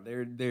 Yeah,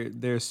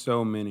 there's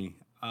so many.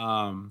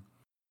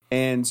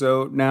 And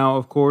so now,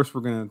 of course,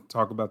 we're gonna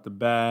talk about the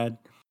bad.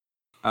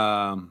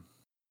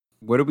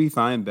 What do we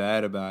find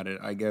bad about it?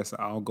 I guess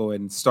I'll go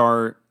ahead and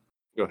start.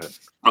 Go ahead.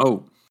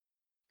 Oh.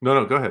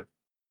 No, go ahead.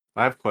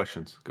 I have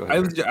questions. Go ahead.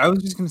 I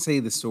was just gonna say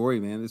the story,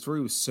 man. The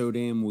story was so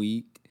damn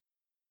weak.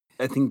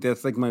 I think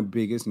that's like my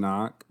biggest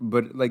knock.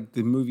 But like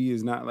the movie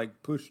is not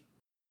like pushed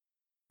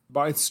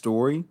by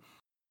story.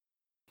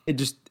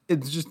 It's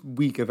just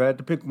weak. If I had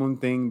to pick one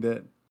thing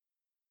that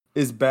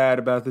is bad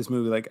about this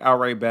movie, like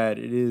outright bad,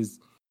 it is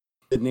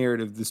the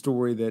narrative, the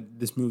story that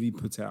this movie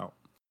puts out.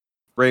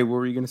 Ray, what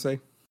were you gonna say?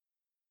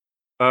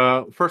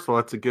 First of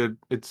all,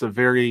 it's a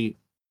very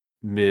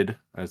mid,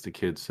 as the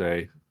kids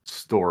say,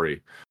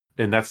 story.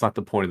 And that's not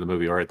the point of the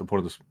movie, all right? The point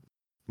of this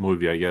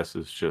movie, I guess,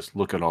 is just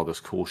look at all this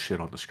cool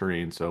shit on the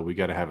screen. So we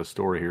got to have a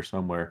story here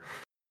somewhere.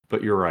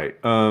 But you're right.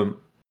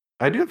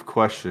 I do have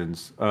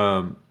questions.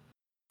 All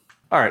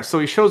right, so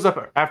he shows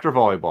up after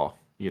volleyball,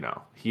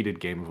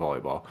 heated game of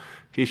volleyball.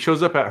 He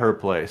shows up at her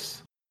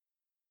place.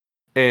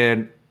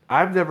 And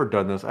I've never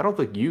done this. I don't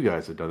think you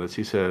guys have done this.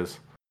 He says,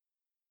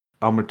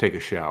 I'm going to take a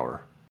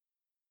shower.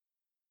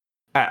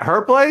 At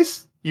her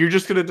place? You're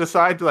just going to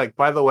decide to, like,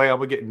 by the way, I'm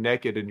going to get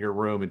naked in your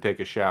room and take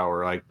a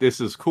shower. Like,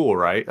 this is cool,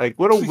 right? Like,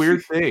 what a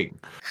weird thing.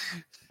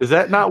 Is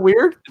that not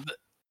weird?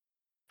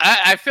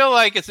 I feel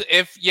like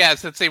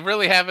since they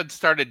really haven't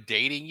started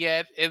dating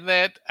yet in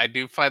that, I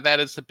do find that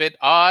as a bit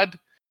odd.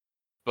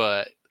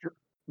 But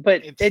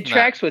it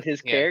tracks with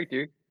his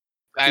character.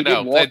 I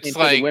know. Didn't walk into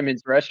the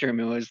women's restroom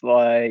and was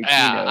like,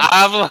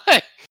 I'm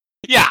like,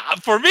 yeah,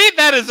 for me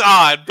that is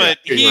odd, but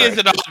he is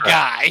an odd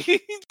guy.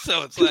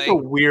 So it's just a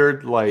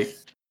weird way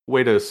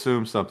to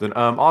assume something.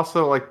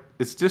 Also, like,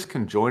 it's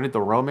disconjointed.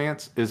 The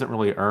romance isn't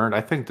really earned.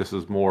 I think this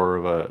is more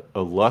of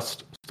a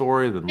lust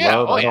story than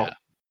love.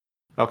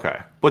 Okay,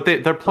 but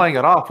they're playing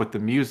it off with the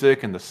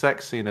music and the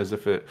sex scene as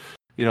if it,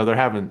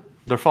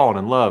 they're falling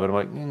in love, and I'm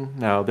like,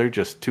 no, they're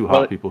just two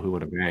hot people who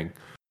want to bang.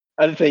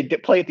 if they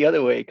play it the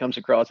other way, it comes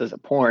across as a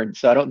porn.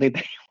 So I don't think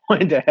they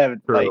wanted to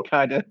have True. like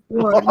kind of.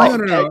 Well,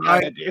 no.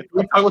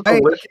 We talk about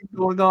the lifting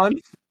going on.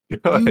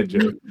 Go ahead,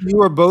 Joe.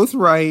 You are both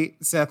right.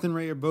 Seth and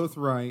Ray are both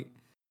right.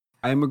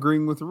 I am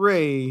agreeing with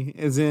Ray,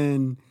 as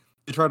in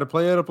they try to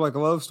play it up like a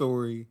love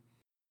story,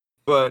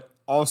 but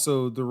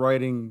also the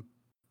writing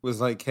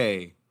was like,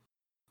 "Hey,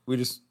 we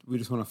just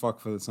want to fuck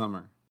for the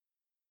summer."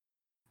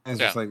 And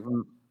it's just like,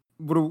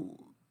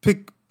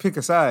 pick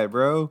a side,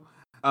 bro.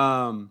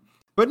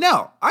 But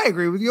no, I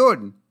agree with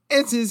Jordan.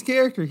 It's his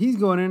character. He's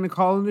going in and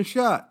calling the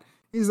shot.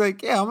 He's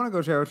like, "Yeah, I'm gonna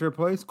go shower at your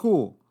place.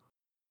 Cool."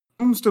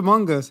 Most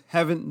among us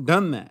haven't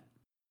done that.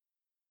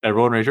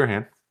 Everyone, raise your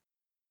hand.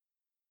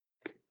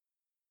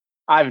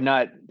 I've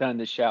not done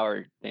the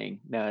shower thing.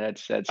 No,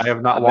 that's. I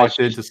have not walked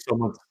into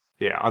someone's.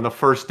 Yeah, on the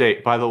first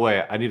date. By the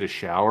way, I need a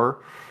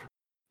shower.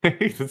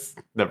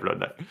 Never done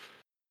that.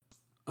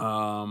 So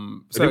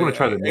I do want to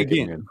try the naked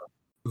again. man.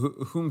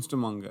 Whomst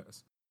among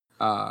us?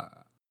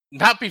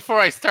 Not before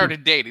I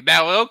started dating.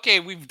 Now, okay,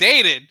 we've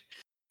dated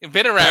and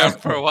been around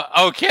for a while.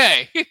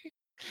 Okay.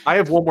 I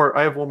have one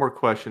more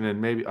question,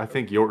 and maybe I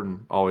think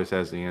Jordan always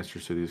has the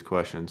answers to these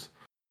questions.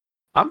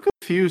 I'm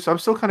confused. I'm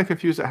still kind of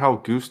confused at how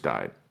Goose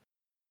died.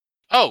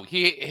 Oh,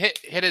 he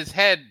hit his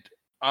head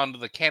onto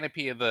the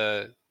canopy of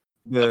the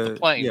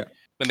plane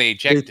when they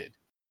ejected.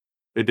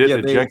 It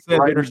didn't eject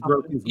right or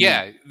something?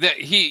 Yeah,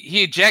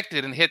 he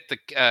ejected and hit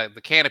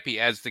the canopy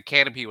as the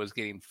canopy was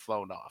getting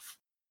flown off.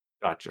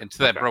 Gotcha. And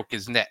so that broke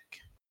his neck.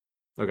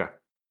 Okay.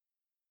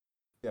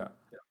 Yeah.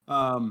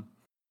 And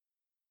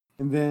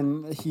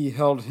then he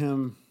held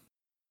him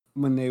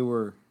when they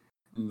were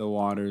in the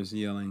waters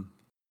yelling,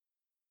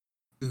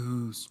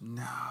 "Goose,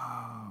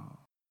 no."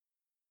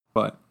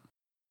 But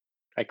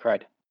I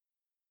cried.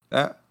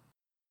 That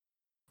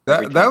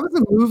was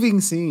a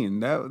moving scene.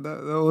 That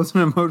was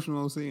an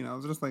emotional scene. I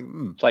was just like,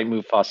 It's like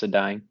Mufasa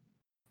dying.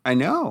 I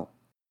know.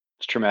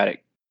 It's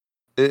traumatic.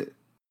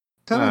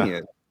 Telling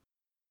you.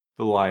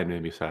 The lion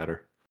made me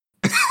sadder.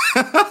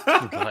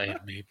 The lion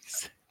made me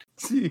sad.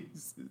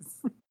 Jesus.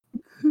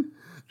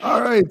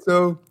 All right,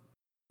 so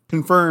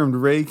confirmed.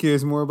 Ray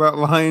cares more about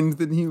lions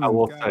than humans.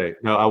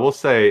 I will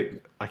say,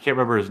 I can't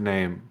remember his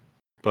name,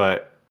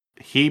 but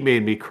he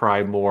made me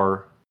cry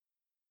more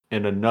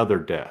in another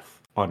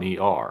death on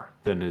ER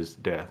than his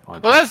death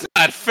on. Well, that's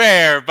not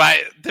fair,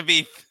 to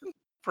be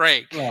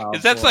frank, Wow,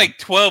 because that's like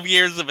 12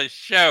 years of a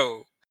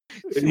show.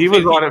 He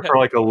was on it for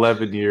like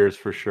 11 years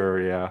for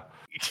sure. Yeah.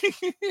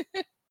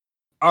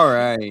 All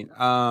right.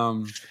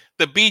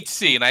 The beach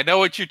scene. I know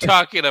what you're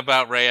talking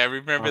about, Ray. I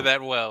remember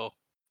that well.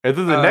 And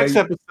then the next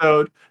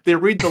episode, they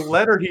read the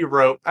letter he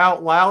wrote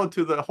out loud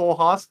to the whole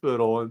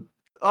hospital. And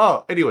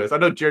anyways, I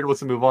know Jared wants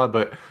to move on,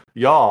 but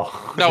y'all.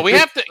 No, we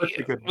have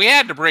to. We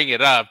had to bring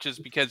it up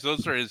just because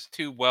those are his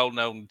two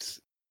well-known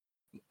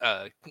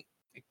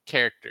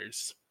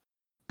characters.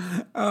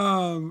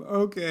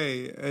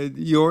 Okay.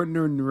 Jordan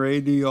and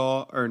Ray,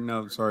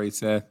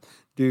 Seth.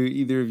 Do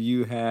either of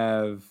you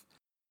have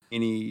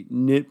any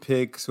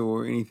nitpicks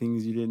or anything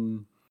you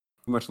didn't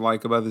much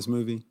like about this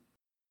movie?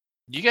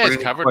 You guys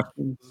covered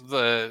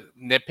the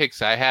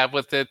nitpicks I have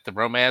with it, the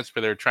romance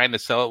where they're trying to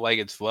sell it like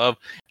it's love.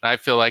 And I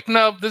feel like,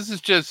 no, this is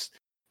just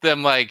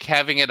them like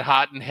having it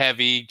hot and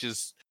heavy.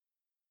 Just,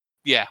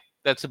 yeah,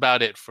 that's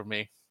about it for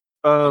me.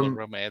 The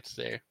romance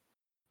there.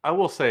 I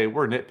will say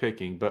we're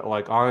nitpicking, but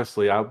like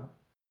honestly,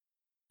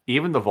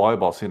 even the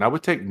volleyball scene, I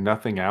would take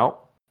nothing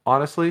out,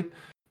 honestly,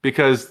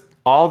 because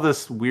all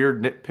this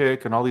weird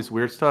nitpick and all these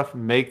weird stuff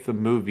make the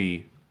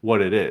movie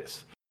what it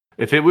is.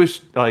 If it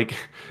was like,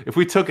 if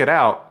we took it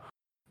out,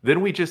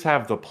 then we just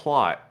have the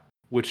plot,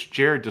 which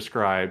Jared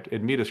described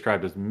and me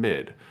described as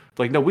mid.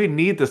 Like, no, we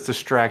need this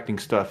distracting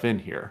stuff in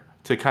here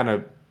to kind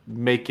of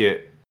make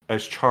it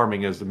as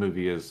charming as the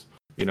movie is,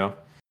 you know?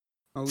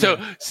 Oh,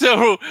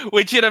 so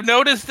would you have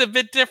noticed a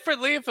bit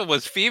differently if it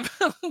was female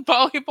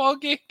volleyball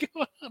game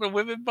going on, a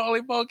women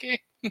volleyball game?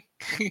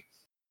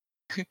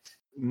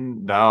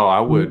 No, I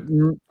would.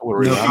 No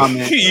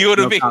comment. You would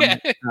have been.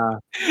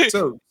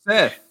 So,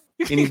 Seth,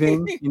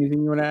 anything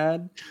you want to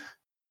add?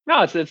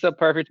 No, it's a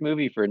perfect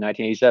movie for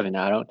 1987.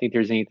 I don't think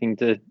there's anything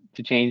to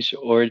change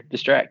or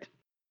distract.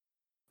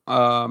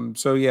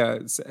 So yeah,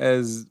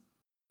 as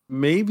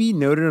maybe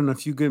noted on a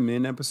Few Good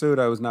Men episode,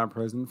 I was not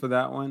present for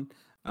that one.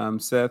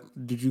 Seth,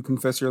 did you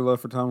confess your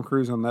love for Tom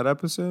Cruise on that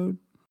episode?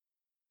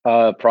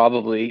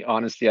 Probably.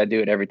 Honestly, I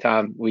do it every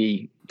time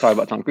we talk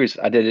about Tom Cruise.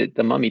 I did it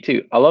The Mummy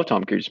too. I love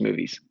Tom Cruise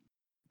movies.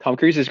 Tom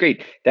Cruise is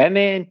great. That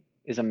man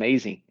is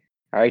amazing.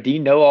 All right. Do you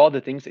know all the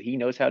things that he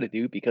knows how to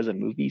do because of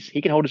movies?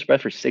 He can hold his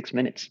breath for 6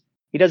 minutes.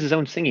 He does his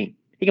own singing.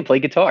 He can play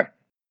guitar.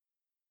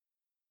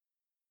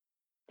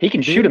 He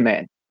can shoot a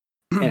man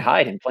and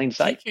hide in plain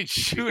sight. He can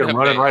shoot He can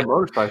run and ride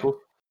motorcycles.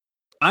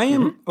 I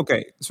am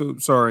okay. So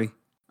sorry,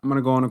 I'm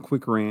gonna go on a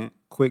quick rant,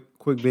 quick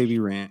baby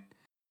rant.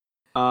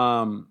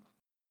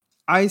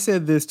 I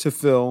said this to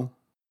Phil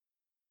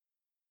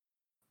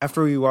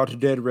after we watched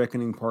Dead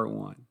Reckoning Part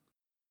 1.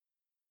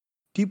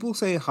 People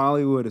say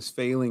Hollywood is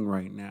failing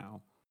right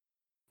now.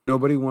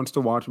 Nobody wants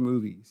to watch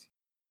movies.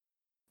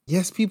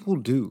 Yes, people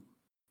do.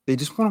 They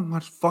just want to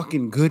watch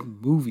fucking good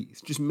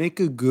movies. Just make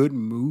a good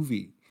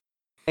movie.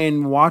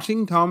 And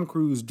watching Tom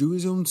Cruise do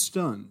his own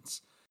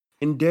stunts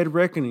in Dead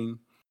Reckoning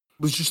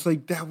was just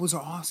like, that was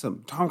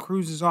awesome. Tom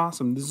Cruise is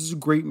awesome. This is a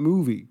great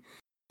movie.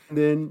 And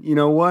then, you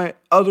know what?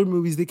 Other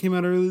movies that came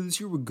out earlier this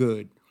year were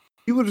good.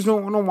 People just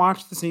don't want to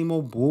watch the same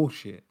old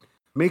bullshit.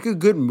 Make a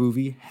good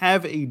movie.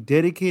 Have a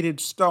dedicated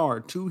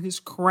star to his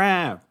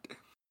craft.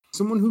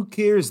 Someone who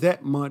cares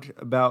that much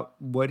about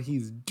what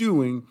he's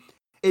doing.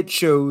 It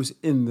shows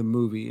in the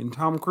movie. And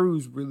Tom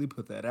Cruise really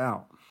put that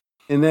out.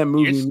 In that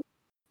movie,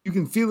 you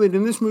can feel it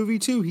in this movie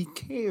too. He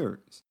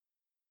cares.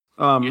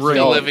 You're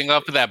still living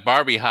up to that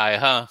Barbie high,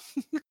 huh?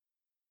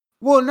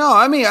 Well, no,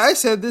 I mean, I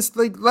said this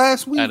like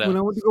last week when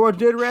I went to go watch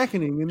Dead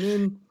Reckoning, and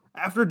then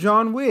after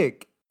John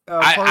Wick.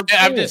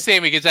 I'm just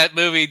saying because that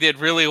movie did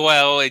really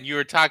well, and you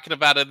were talking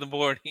about it in the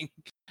morning,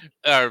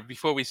 or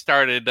before we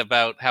started,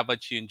 about how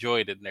much you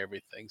enjoyed it and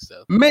everything.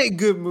 So make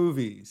good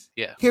movies.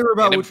 Yeah, care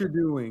about what you're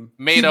doing.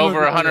 Made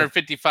over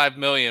 155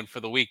 million for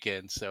the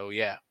weekend. So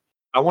yeah,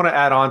 I want to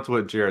add on to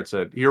what Jared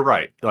said. You're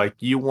right. Like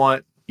you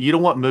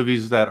don't want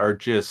movies that are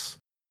just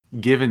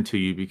given to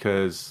you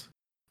because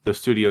the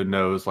studio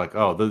knows, like,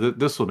 oh,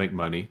 this will make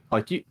money.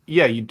 Like, you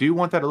do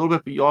want that a little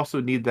bit, but you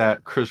also need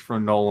that Christopher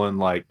Nolan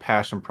like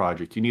passion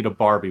project. You need a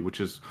Barbie, which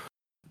is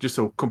just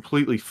a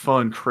completely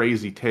fun,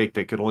 crazy take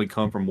that could only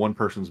come from one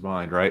person's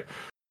mind, right?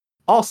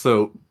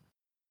 Also,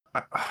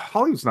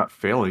 Hollywood's not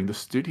failing. The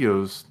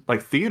studios,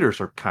 like theaters,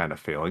 are kind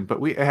of failing,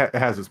 but it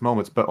has its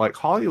moments. But like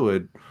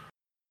Hollywood,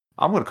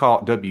 I'm going to call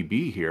it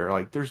WB here.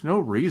 Like, there's no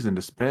reason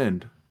to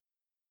spend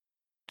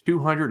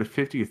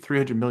 $250 to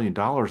 $300 million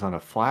on a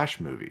Flash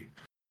movie.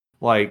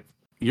 Like,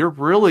 you're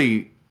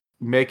really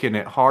making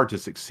it hard to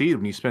succeed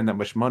when you spend that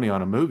much money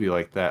on a movie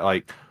like that.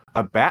 Like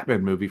a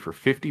Batman movie for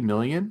 $50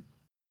 million,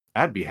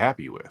 I'd be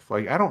happy with.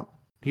 Like,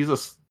 he's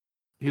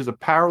a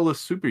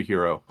powerless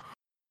superhero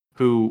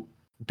who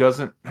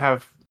doesn't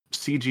have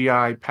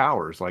CGI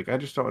powers. Like, I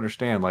just don't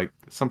understand. Like,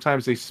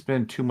 sometimes they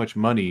spend too much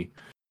money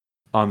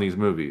on these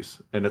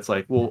movies, and it's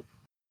like, well,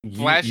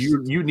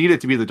 you need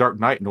it to be the Dark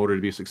Knight in order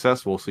to be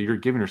successful, so you're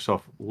giving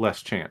yourself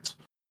less chance.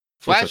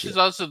 Flash is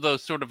also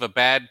sort of a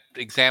bad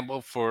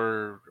example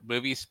for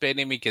movie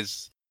spending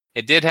because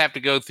it did have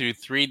to go through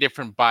 3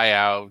 different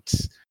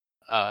buyouts,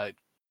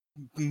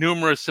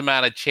 numerous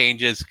amount of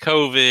changes,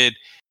 COVID,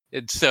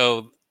 and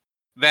so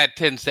that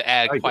tends to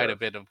add quite a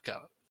bit of.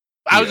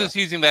 I was just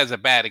using that as a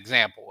bad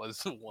example.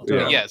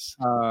 Yes,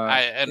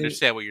 I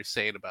understand what you're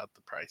saying about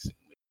the pricing.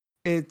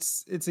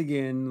 It's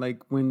again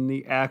like when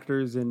the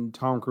actors and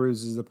Tom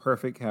Cruise is the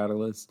perfect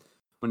catalyst.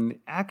 When the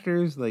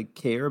actors like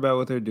care about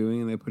what they're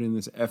doing and they put in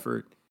this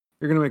effort,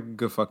 you're gonna make a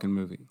good fucking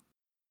movie.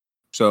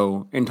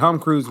 So, and Tom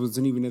Cruise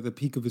wasn't even at the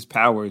peak of his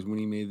powers when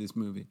he made this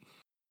movie.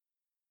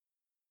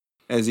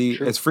 As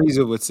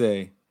Frieza would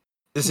say,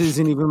 this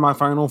isn't even my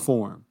final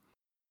form.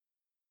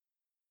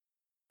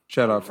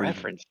 Shout out for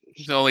references.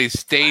 It's only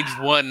stage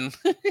 1.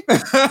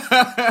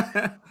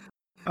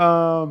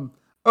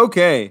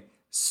 Okay,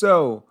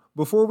 so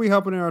before we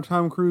hop into our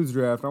Tom Cruise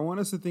draft, I want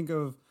us to think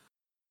of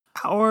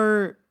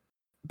our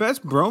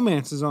best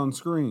bromances on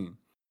screen.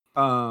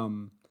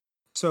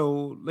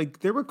 So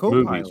like they were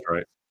co-pilots, movies,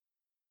 right?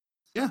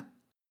 Yeah.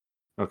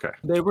 Okay.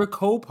 They were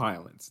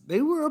co-pilots.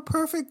 They were a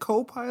perfect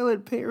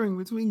co-pilot pairing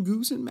between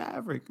Goose and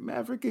Maverick.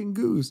 Maverick and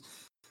Goose.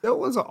 That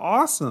was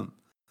awesome.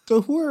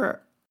 So who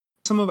are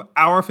some of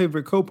our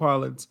favorite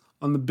co-pilots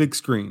on the big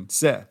screen?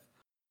 Seth.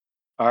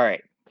 All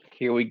right,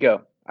 here we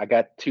go. I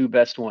got 2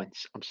 best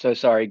ones. I'm so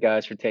sorry,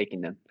 guys, for taking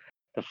them.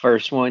 The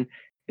first one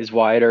is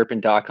Wyatt Earp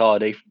and Doc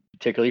Holliday,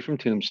 particularly from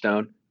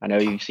Tombstone. I know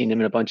you've seen them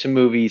in a bunch of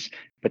movies,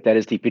 but that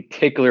is the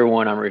particular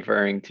one I'm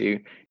referring to.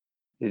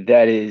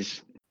 That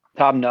is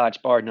top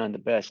notch, bar none, the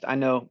best. I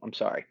know. I'm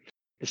sorry.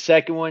 The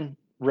second one,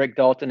 Rick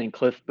Dalton and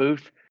Cliff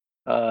Booth.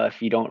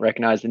 If you don't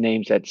recognize the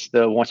names, that's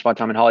the Once Upon a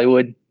Time in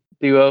Hollywood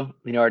duo.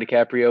 Leonardo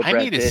DiCaprio. I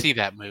Brad need to Pitt. see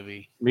that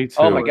movie. Me too.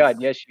 Oh my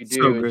God, yes you do.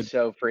 So it's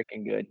so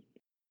freaking good.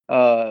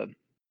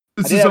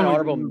 I did have an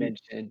honorable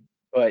mention,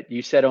 but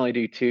you said only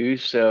do 2,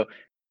 so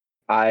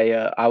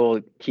I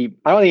will keep.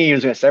 I don't think he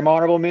was going to say my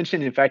honorable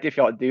mention. In fact, if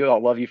y'all do,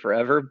 I'll love you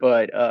forever.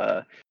 But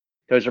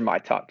those are my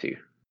top 2.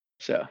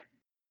 So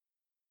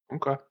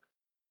okay.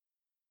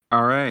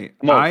 All right.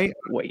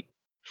 Wait.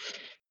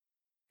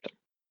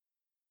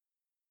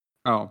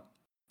 Oh,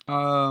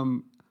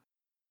 I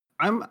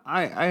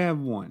have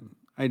one.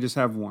 I just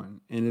have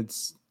one, and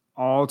it's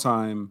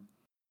all-time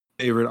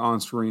favorite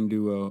on-screen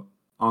duo,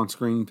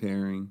 on-screen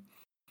pairing.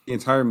 The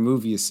entire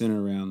movie is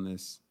centered around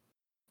this.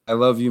 I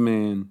Love You,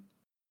 Man.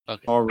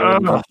 Okay.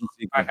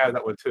 I have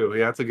that one too.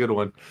 Yeah, that's a good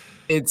one.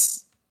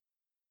 It's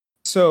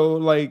so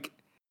like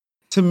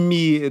to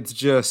me, it's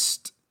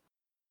just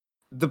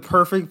the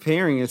perfect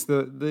pairing. It's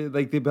the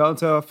like they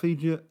balance off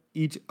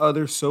each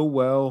other so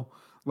well.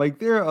 Like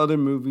there are other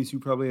movies who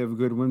probably have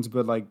good ones,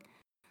 but like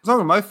I'm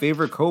talking about my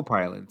favorite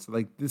co-pilots.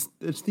 Like this,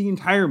 it's the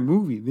entire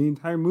movie. The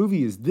entire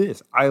movie is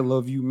this. I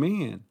Love You,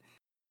 Man.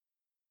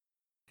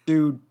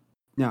 Dude,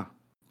 yeah,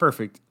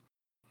 perfect.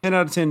 10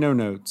 out of 10, no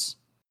notes.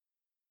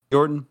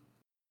 Jordan?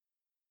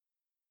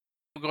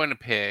 going to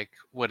pick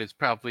what is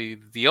probably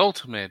the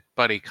ultimate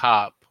buddy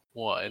cop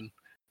one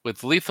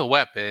with Lethal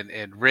Weapon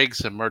and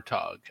Riggs and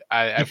Murtaugh.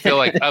 I feel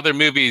like other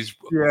movies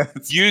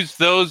Yes. use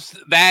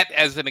that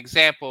as an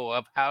example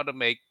of how to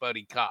make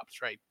buddy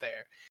cops right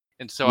there.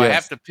 And so I Yes.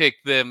 have to pick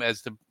them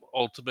as the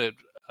ultimate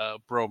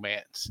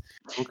bromance.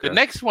 Okay. The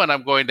next one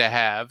I'm going to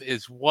have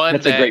is one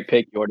That's a great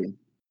pick, Jordan.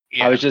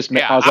 Yeah, I was just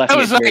yeah. I was laughing I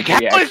was at like,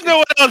 Jared's how is reaction. no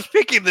one else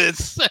picking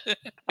this?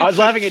 I was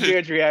laughing at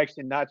Jared's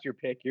reaction, not your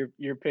pick.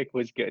 Your pick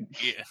was good.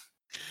 Yeah.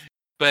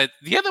 But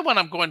the other one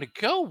I'm going to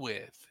go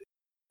with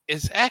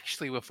is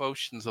actually with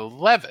Ocean's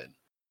 11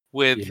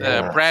 with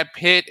Yeah. Brad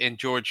Pitt and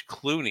George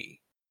Clooney.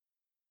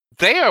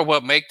 They are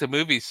what make the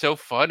movie so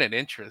fun and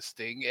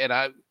interesting.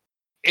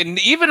 And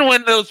even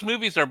when those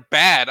movies are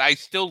bad, I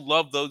still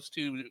love those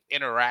two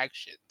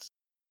interactions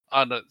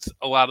on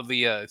a lot of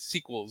the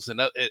sequels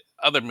and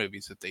other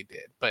movies that they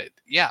did. But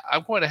yeah,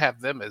 I'm going to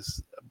have them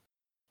as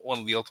one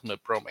of the ultimate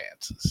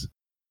romances.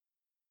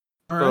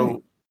 All So,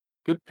 right.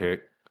 good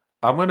pick.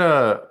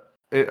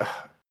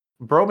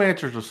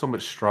 Bromancers are so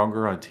much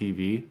stronger on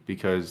TV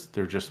because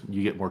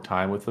you get more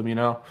time with them,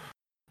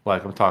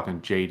 Like I'm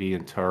talking JD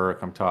and Turk,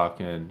 I'm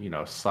talking,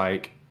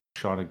 Psych,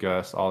 Sean and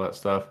Gus, all that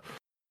stuff.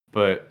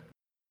 But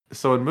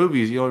so in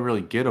movies, you only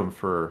really get them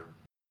for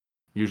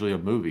usually a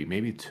movie,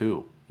 maybe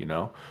two,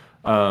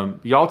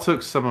 Y'all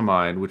took some of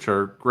mine, which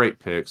are great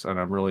picks, and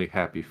I'm really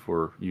happy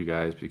for you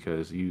guys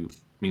because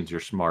means you're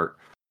smart.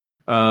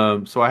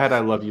 So I had I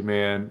Love You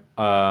Man.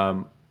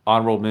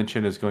 Honorable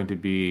mention is going to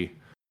be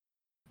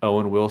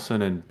Owen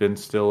Wilson and Ben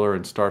Stiller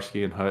and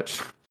Starsky and Hutch.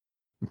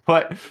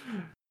 But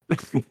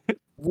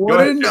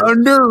What an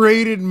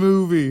underrated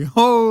movie.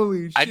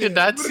 Holy shit. I did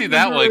not What see an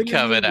that one underrated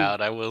coming movie.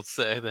 out. I will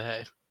say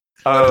that.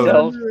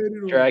 Myself,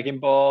 Underrated one. Dragon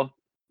Ball,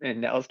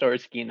 and now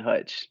Starsky and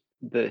Hutch.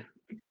 I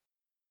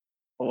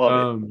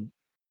love it.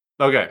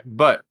 Okay,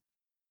 but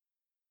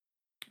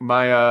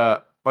my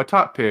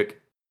top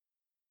pick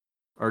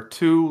are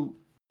two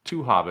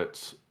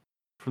hobbits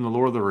from the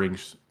Lord of the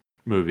Rings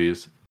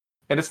movies.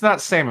 And it's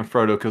not Sam and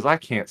Frodo because I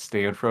can't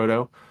stand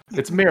Frodo.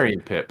 It's Merry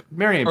and Pip.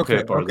 Merry and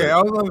Pip are Okay. the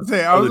I was going to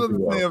say,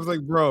 duo. I was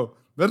like, bro,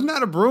 that's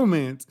not a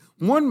bromance.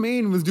 One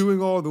man was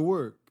doing all the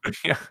work.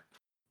 Yeah.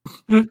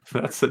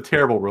 That's a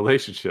terrible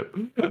relationship.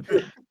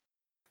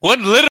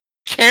 One literally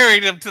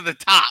carried him to the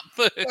top.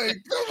 Like,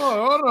 come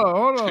on,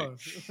 hold on.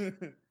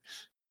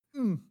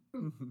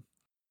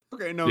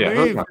 Okay, no, Yeah, Merry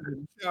okay. and Pip,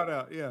 shout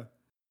out, yeah.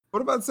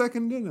 What about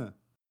Second Dinner?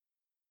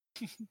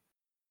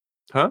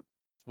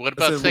 What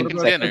I about said, Second what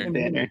about Dinner? Second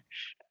Dinner?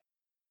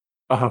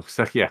 Oh,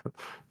 so yeah.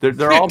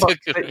 They're all about,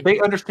 they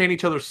understand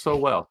each other so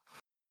well.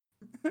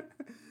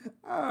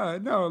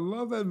 No,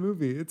 love that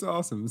movie. It's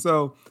awesome.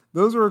 So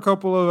those were a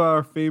couple of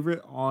our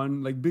favorite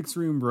on like big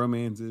screen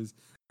romances.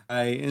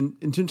 I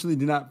intentionally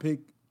did not pick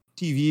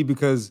TV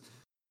because,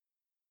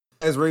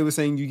 as Ray was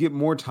saying, you get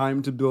more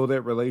time to build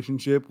that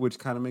relationship, which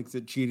kind of makes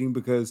it cheating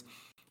because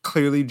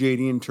clearly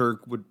JD and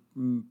Turk would.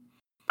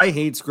 I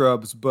hate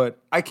Scrubs, but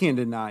I can't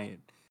deny it.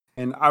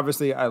 And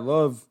obviously, I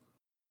love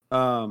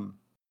Sean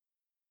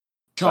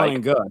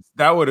and Gus.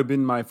 That would have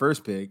been my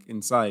first pick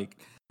in Psych.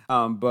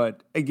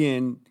 But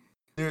again,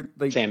 they're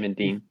like Sam and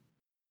Dean.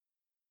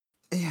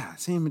 Yeah,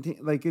 Sam and Dean.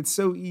 Like it's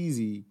so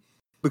easy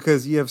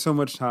because you have so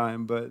much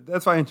time. But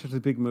that's why I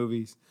intentionally pick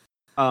movies.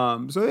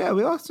 So yeah,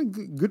 we lost some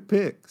good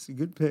picks.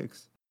 Good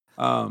picks.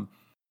 Shout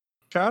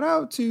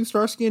out to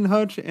Starsky and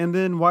Hutch and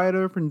then Wyatt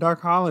Earp and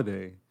Doc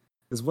Holliday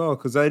as well,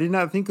 because I did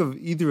not think of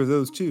either of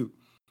those two,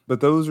 but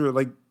those are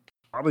like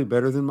probably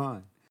better than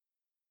mine.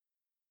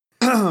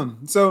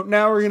 So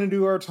now we're gonna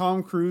do our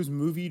Tom Cruise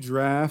movie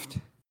draft.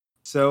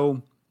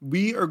 So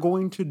we are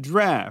going to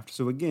draft.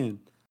 So again,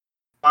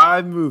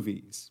 5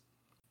 movies.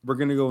 We're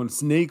gonna go in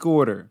snake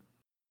order.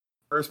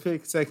 First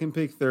pick, second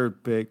pick,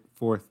 third pick,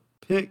 fourth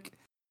pick,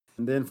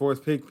 and then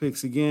fourth pick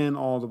picks again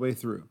all the way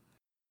through.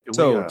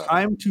 So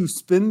time to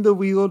spin the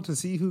wheel to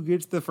see who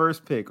gets the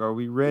first pick. Are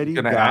we ready?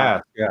 Gonna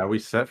ask. Yeah, are we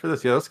set for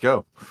this? Yeah, let's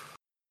go.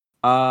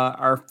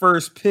 Our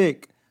first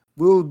pick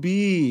will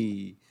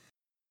be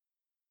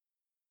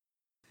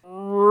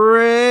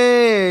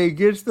Ray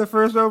gets the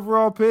first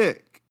overall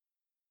pick.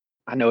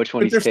 I know which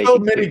one But he's there's taking. so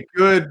many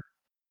good.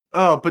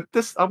 Oh, but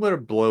this I'm gonna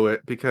blow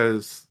it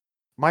because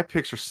my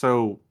picks are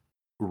so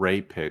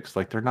Ray picks.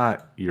 Like they're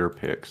not your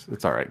picks.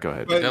 It's all right. Go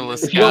ahead. But- Vanilla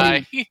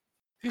Sky.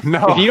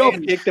 No, If you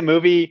don't pick the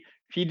movie,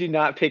 if you do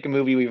not pick a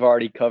movie we've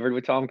already covered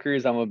with Tom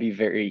Cruise, I'm gonna be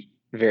very,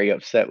 very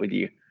upset with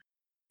you.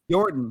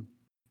 Jordan,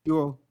 you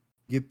will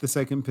get the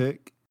second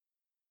pick.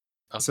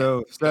 Okay.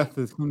 So Seth,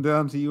 it's come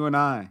down to you and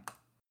I.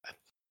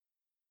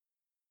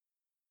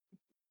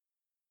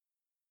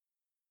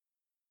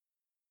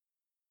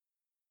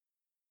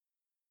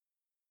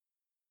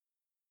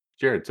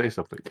 Jared, say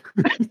something.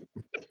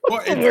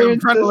 Well, I'm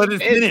trying to let it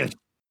finish.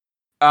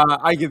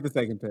 I get the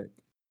second pick.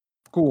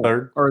 Cool.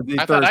 Third? Or the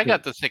I third thought I pick.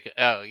 got the second.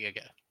 Oh, yeah.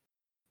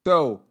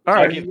 So, All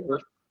right. we are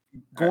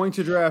going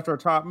to draft our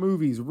top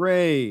movies.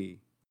 Ray,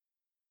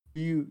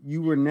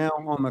 you were now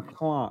on the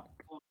clock.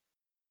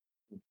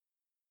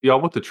 Y'all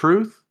want the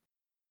truth?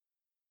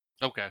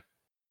 Okay.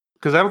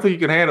 Because I don't think you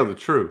can handle the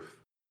truth.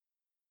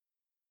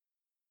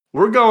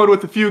 we're going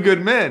with A Few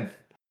Good Men,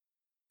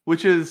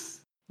 which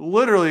is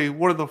literally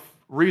one of the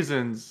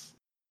reasons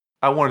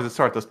I wanted to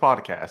start this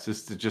podcast,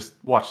 is to just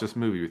watch this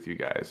movie with you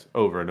guys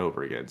over and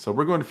over again. So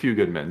we're going to Few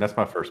Good Men. That's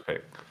my first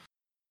pick.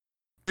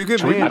 Few Good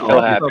Should we Men. I feel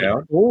off happy.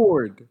 the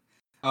board.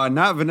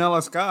 Not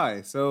Vanilla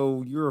Sky.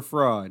 So you're a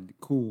fraud.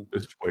 Cool.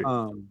 Just wait.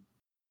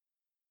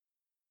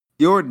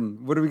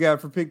 Jordan, what do we got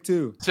for pick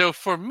 2? So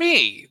for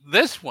me,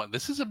 this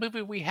is a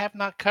movie we have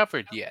not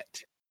covered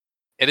yet.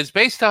 It is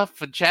based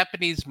off a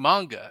Japanese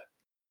manga.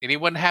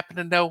 Anyone happen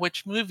to know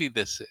which movie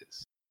this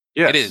is?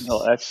 Yes. It is.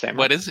 Oh, that's Samurai.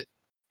 What is it?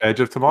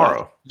 Edge of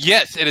Tomorrow.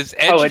 Yes, it is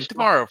Edge Oh, of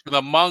Tomorrow from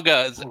the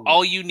manga.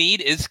 All you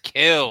need is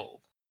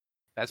kill.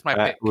 That's my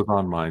That pick. was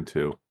on mine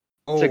too.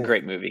 It's a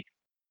great movie.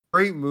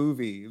 Great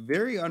movie.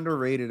 Very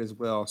underrated as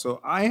well. So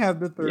I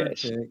have the third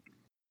Yes. pick.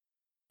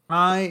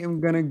 I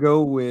am gonna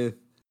go with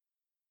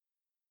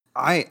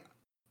I'm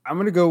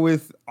gonna go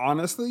with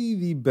honestly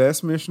the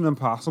best Mission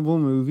Impossible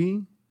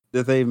movie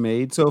that they've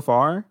made so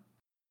far.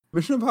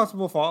 Mission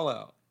Impossible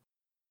Fallout.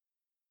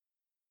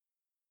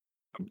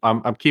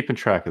 I'm keeping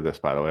track of this,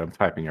 by the way. I'm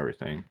typing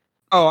everything.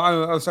 Oh,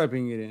 I was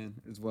typing it in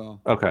as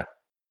well. Okay.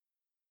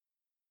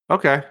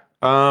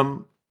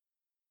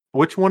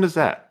 Which one is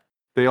that?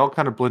 They all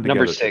kind of blend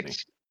Number together. to me.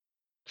 6.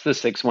 It's the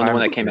 6th one, the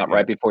one that came out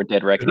right before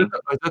Dead Is Reckoning.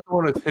 that the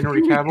one with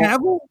Henry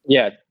Cavill?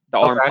 Yeah, the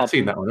arm I've pumping.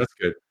 seen that one. That's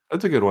good.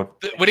 That's a good one.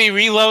 When he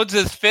reloads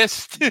his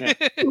fist. Yeah.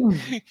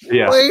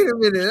 Yeah. Wait a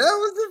minute. That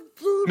was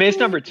I mean, it's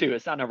number 2.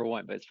 It's not number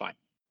 1, but it's fine.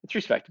 It's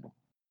respectable.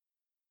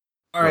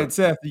 All right,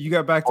 Seth, you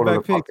got back-to-back Hold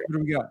on, picks. What do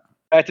we got?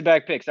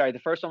 Back-to-back picks. All right, the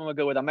first one I'm going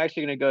to go with, I'm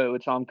actually going to go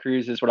with Tom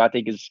Cruise. Is what I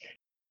think is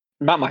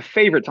not my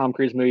favorite Tom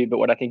Cruise movie, but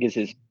what I think is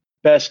his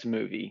best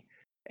movie.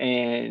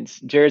 And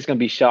Jared's going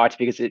to be shocked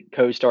because it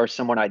co-stars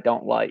someone I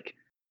don't like.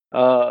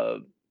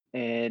 And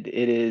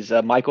it is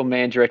a Michael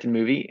Mann directed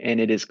movie, and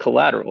it is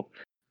Collateral.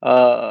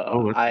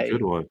 Oh, that's a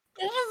good one.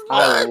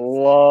 I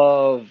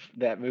love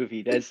that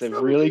movie. That's a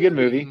really good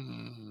movie.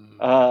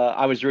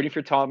 I was rooting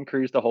for Tom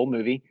Cruise the whole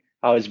movie.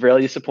 I was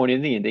really disappointed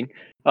in the ending.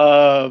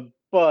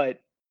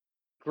 But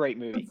great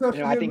movie.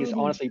 I think it's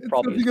honestly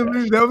probably his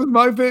best. That was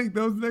my pick.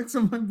 That was next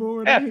on my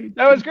board. Yeah,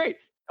 that was great.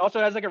 Also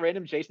has like a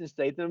random Jason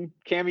Statham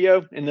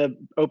cameo in the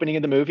opening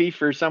of the movie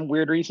for some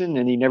weird reason,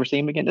 and you never see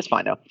him again. That's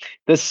fine though.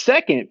 The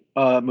second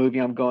movie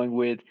I'm going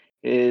with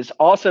is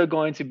also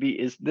going to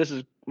be this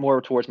is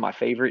more towards my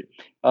favorite,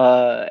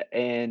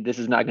 and this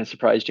is not going to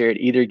surprise Jared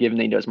either, given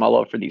that he knows my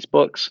love for these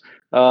books.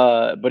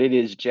 But it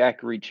is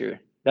Jack Reacher.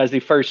 That's the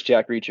first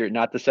Jack Reacher,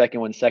 not the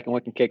second one. The second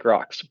one can kick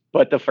rocks,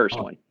 but the first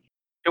one.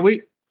 Can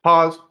we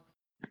pause?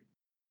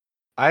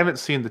 I haven't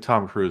seen the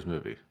Tom Cruise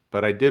movie,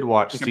 but I did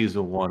watch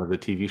season 1 of the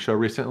TV show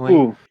recently.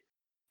 Ooh,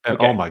 and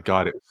okay. oh my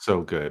god, it's so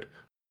good.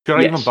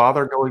 Should I even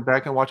bother going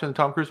back and watching the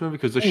Tom Cruise movie?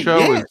 Because the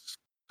show is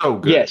so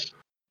good. Yes.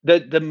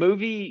 The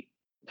movie,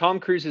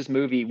 Tom Cruise's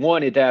movie,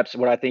 one adapts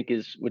what I think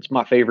is what's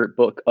my favorite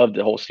book of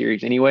the whole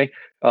series anyway,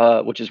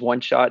 which is One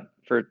Shot,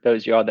 for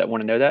those of y'all that want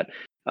to know that.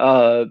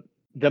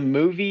 The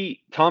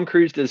movie, Tom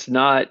Cruise does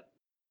not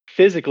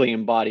physically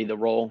embody the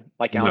role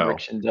like Alan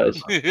Rickson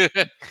does.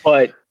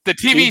 But the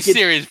TV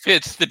series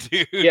fits the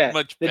dude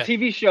much better. The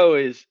TV show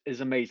is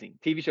amazing.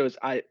 TV show is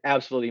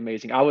absolutely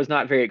amazing. I was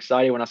not very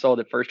excited when I saw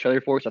the first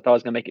trailer for it, so I thought I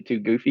was going to make it too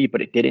goofy,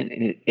 but it didn't,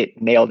 and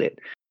it nailed it.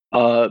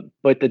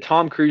 But the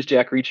Tom Cruise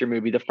Jack Reacher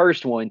movie, the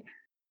first one,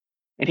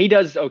 and he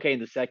does okay in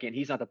the second.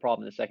 He's not the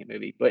problem in the second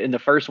movie, but in the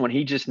first one,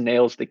 he just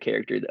nails the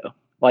character though.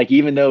 Like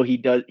even though he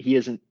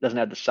doesn't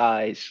have the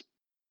size,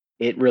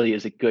 it really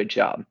is a good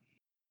job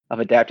of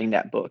adapting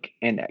that book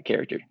and that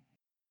character.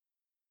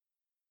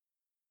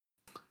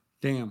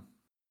 Damn.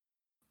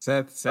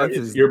 Seth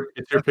it's your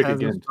pick has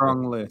again. A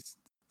strong list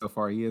so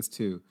far. He has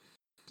 2.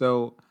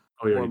 So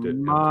for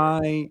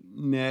my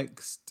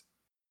next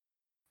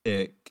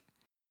pick,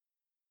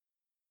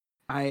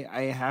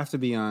 I have to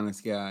be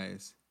honest,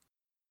 guys.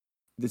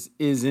 This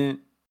isn't.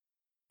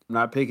 I'm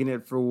not picking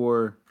it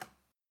for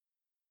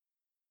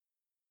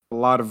a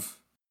lot of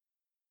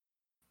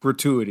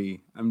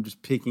gratuity. I'm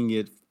just picking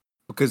it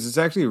because it's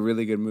actually a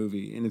really good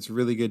movie and it's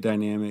really good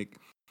dynamic.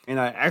 And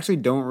I actually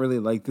don't really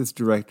like this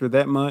director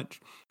that much.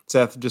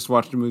 Seth just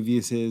watched a movie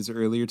of his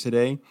earlier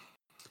today.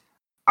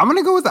 I'm going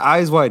to go with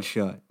Eyes Wide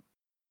Shut.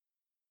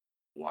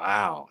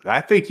 Wow.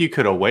 I think you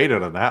could have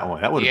waited on that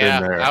one. That would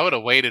have been there. I would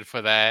have waited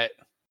for that.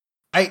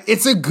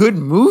 It's a good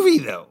movie,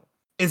 though.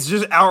 It's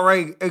just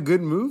outright a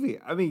good movie.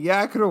 I mean,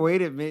 yeah, I could have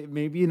waited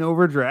maybe an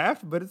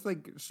overdraft, but it's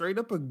like straight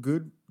up a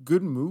good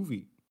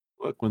movie.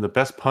 Look, when the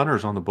best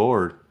punter's on the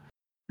board,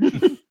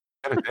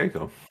 gotta take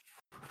them.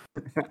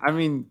 I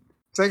mean,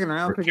 second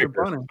round, pick a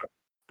punter.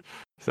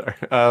 Sorry.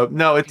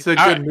 No, it's a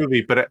good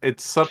movie, but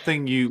it's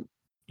something you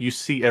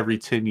see every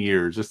 10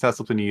 years. It's not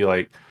something you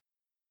like,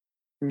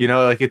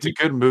 like it's a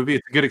good movie.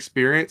 It's a good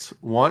experience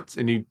once,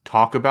 and you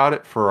talk about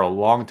it for a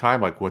long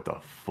time. Like, what the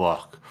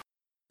fuck?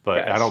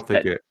 But yes, I don't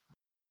think it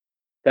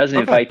doesn't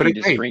invite you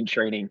to spring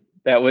training.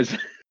 That was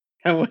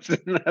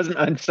an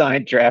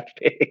unsigned draft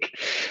pick.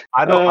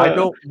 I don't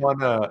want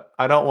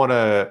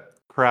to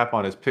crap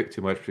on his pick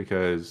too much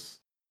because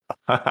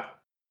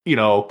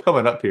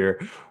coming up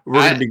here. We're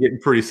going to be getting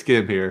pretty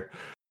skim here.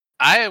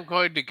 I am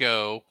going to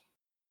go.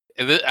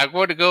 I'm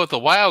going to go with the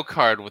wild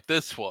card with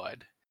this one.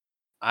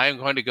 I am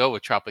going to go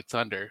with Tropic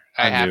Thunder.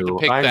 I have to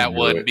pick that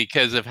one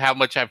because of how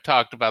much I've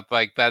talked about.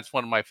 Like, that's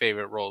one of my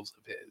favorite roles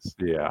of his.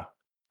 Yeah.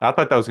 I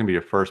thought that was going to be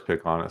your first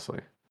pick, honestly.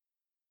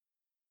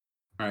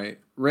 All right.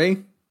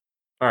 Ray?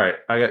 All right.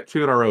 I got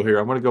 2 in a row here.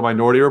 I'm going to go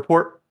Minority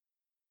Report.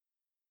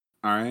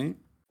 All right.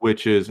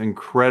 Which is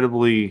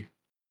incredibly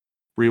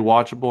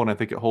rewatchable, and I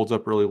think it holds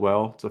up really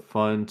well. It's a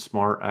fun,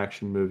 smart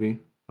action movie.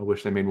 I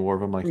wish they made more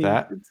of them like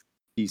that. It's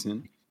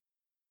decent.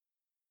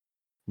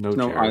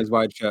 No Eyes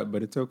Wide Shut,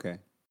 but it's okay.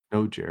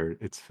 No, Jared,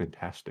 it's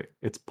fantastic.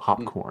 It's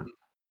popcorn.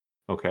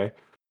 Okay.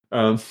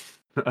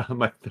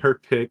 My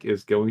third pick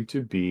is going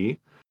to be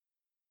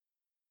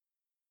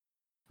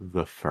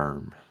The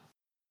Firm.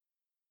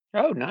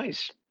 Oh,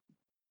 nice.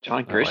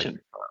 John Grisham.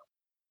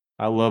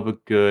 I love a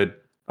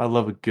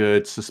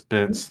good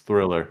suspense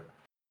thriller.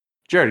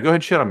 Jared, go ahead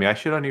and shit on me. I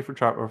shit on you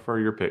for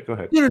your pick. Go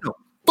ahead. No.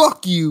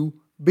 Fuck you,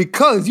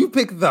 because you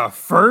picked The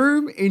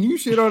Firm and you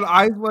shit on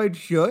Eyes Wide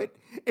Shut.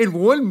 And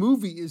one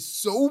movie is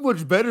so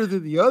much better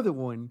than the other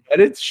one. I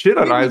didn't shit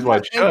on Eyes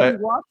Wide Shut.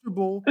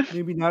 Watchable,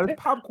 maybe not as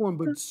popcorn,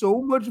 but so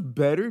much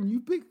better. And you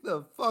picked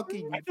the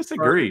fucking. I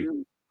disagree.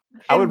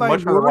 I would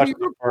much rather watch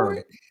The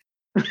Firm.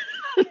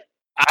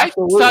 I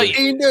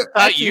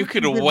thought you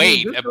could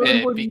wait a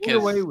bit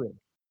because.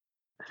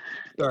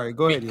 Sorry,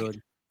 go ahead,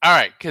 Jordan. All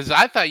right, because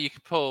I thought you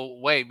could pull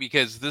away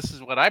because this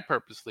is what I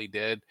purposely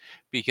did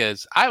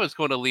because I was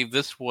going to leave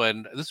this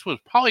one. This was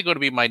probably going to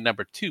be my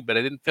number 2, but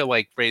I didn't feel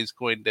like Ray's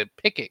going to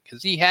pick it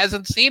because he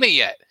hasn't seen it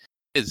yet.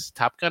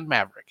 Top Gun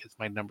Maverick is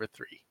my number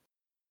 3.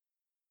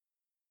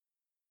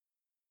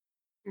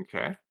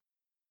 Okay.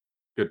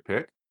 Good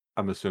pick,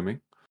 I'm assuming.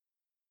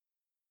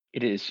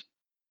 It is.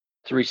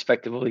 It's a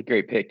respectably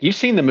great pick. You've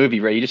seen the movie,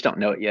 Ray. You just don't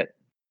know it yet.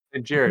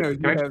 And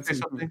Jared, can I say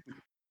something?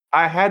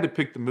 I had to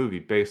pick the movie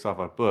based off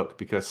a book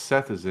because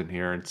Seth is in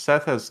here, and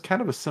Seth has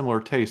kind of a similar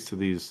taste to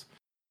these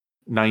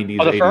 90s.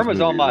 Oh, The Firm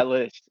was on my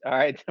list. All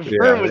right, The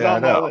Firm was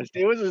on my list.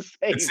 It was the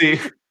same. See,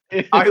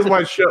 Eyes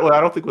Wide Shut. I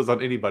don't think was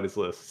on anybody's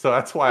list, so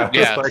that's why I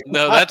was like,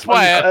 no, that's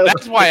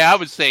why I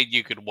was saying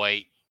you could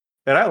wait.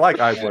 And I like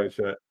Eyes Wide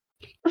Shut.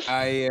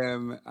 I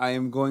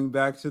am going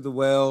back to the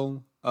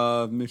well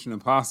of Mission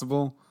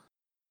Impossible.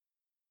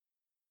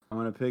 I'm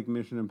gonna pick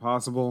Mission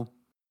Impossible,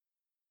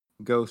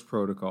 Ghost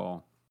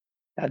Protocol.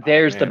 Now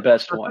there's the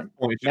best one.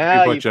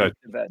 Now you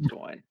picked the best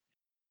one.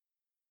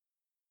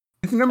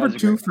 It's number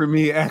 2 for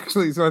me,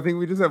 actually. So I think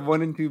we just have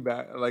 1 and 2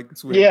 back, like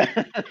switch.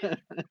 Yeah.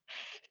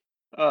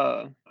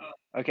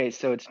 Okay,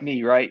 so it's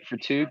me, right, for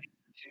 2.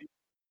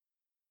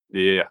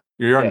 Yeah,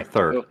 you're on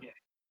 3rd. So,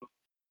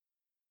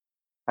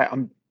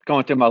 I'm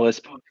going through my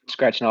list,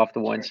 scratching off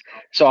the ones.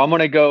 So I'm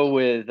gonna go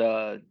with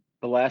The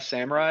Last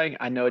Samurai.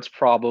 I know it's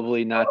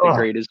probably not the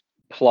greatest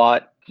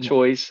plot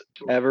choice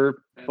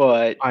ever,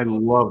 but I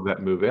love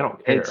that movie. I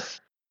don't care.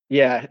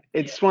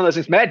 It's one of those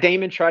things. Matt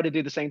Damon tried to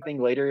do the same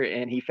thing later,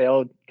 and he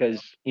failed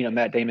because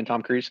Matt Damon,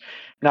 Tom Cruise,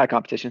 not a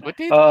competition. What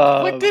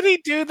did he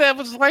do that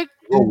was like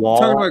The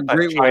Wall? A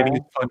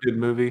Chinese funded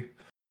movie.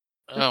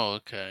 Oh,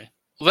 okay.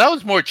 Well, that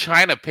was more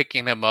China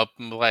picking him up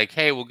and like,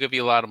 hey, we'll give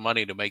you a lot of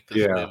money to make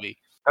this movie.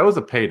 That was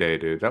a payday,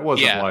 dude. That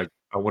wasn't like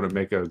I want to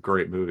make a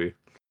great movie.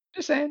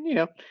 Just saying,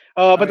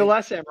 but The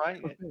Last Samurai,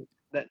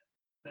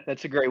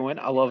 that's a great one.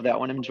 I love that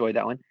one. I enjoyed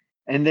that one.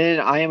 And then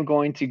I am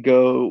going to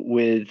go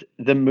with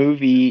the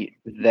movie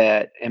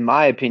that, in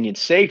my opinion,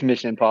 saved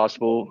Mission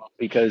Impossible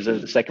because of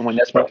the second one.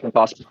 That's Mission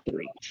Impossible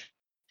 3.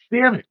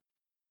 Damn it.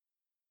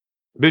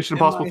 Mission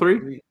Impossible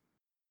 3?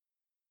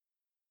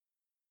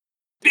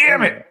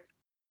 Damn it.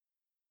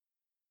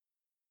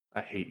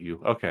 I hate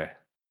you. Okay.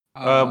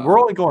 We're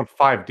only going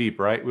 5 deep,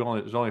 right?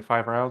 There's only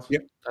 5 rounds?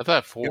 Yep. I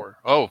thought 4. Yep.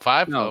 Oh,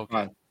 5? No, okay.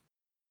 5.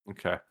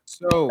 Okay.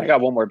 So I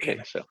got one more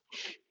pick, so.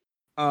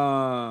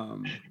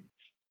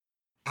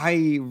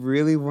 I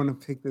really want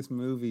to pick this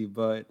movie,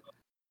 but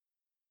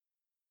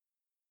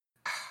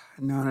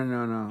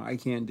no. I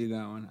can't do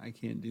that one.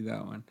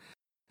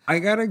 I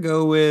gotta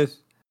go with.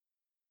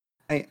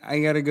 I'm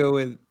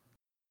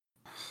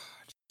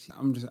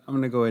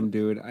gonna go ahead and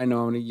do it. I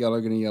know y'all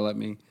are gonna yell at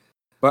me,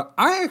 but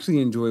I actually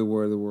enjoy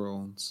War of the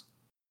Worlds.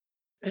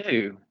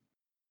 Ew.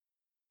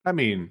 I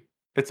mean,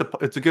 it's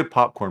a good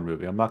popcorn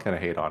movie. I'm not gonna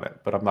hate on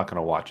it, but I'm not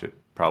gonna watch it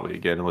probably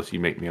again unless you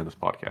make me on this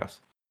podcast.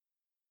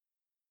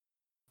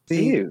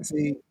 See,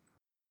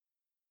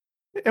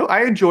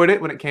 I enjoyed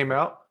it when it came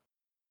out.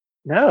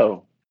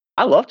 No,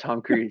 I love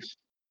Tom Cruise.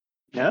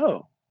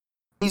 No,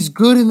 he's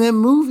good in that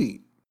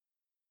movie,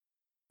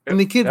 and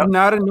the kid's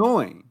not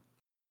annoying.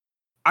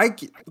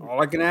 All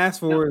I can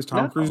ask for is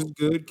Tom Cruise is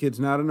good. Kid's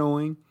not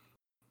annoying.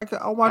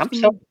 I'll watch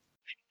the movie.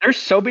 There's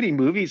so many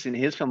movies in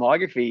his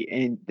filmography,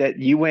 and that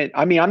you went.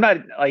 I mean, I'm not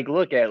like,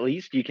 look. At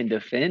least you can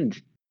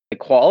defend the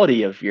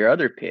quality of your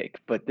other pick,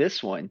 but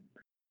this one,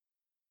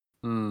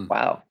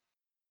 wow.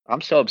 I'm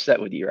so upset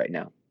with you right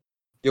now.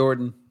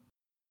 Jordan.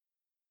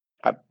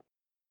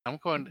 I'm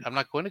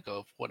not going to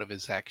go for one of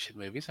his action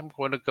movies. I'm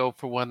going to go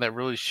for one that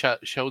really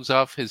shows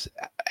off his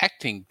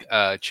acting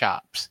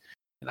chops,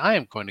 and I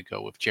am going to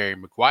go with Jerry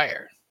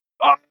Maguire.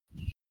 Oh.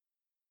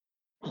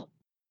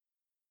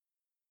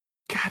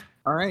 God,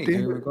 all right,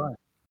 Jerry Maguire.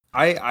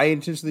 I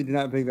intentionally did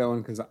not pick that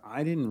one because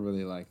I didn't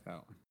really like that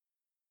one.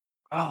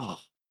 Oh,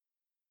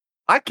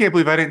 I can't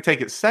believe I didn't take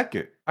it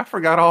second. I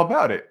forgot all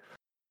about it.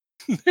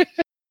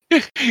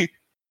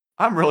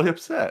 I'm really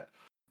upset.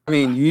 I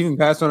mean, you even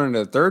passed on it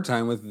a third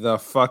time with The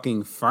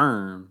Fucking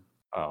Firm.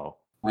 Oh,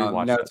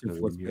 rewatch that's that your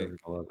fourth movie. pick.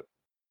 I love it.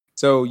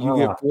 So you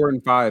get 4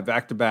 and 5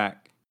 back to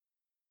back.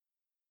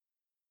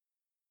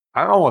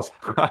 I almost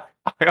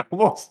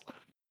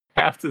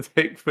have to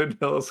take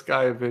Vanilla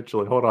Sky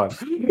eventually. Hold on.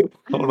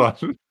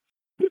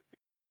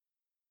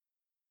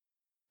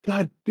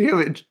 God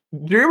damn it.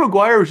 Jerry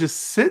Maguire was just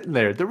sitting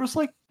there. There was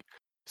like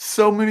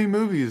so many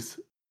movies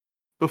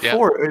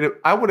before. And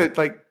I would have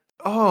it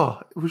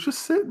was just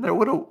sitting there.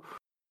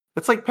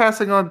 It's like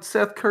passing on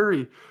Seth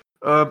Curry.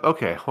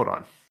 Okay, hold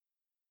on.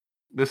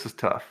 This is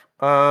tough.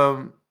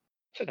 I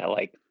got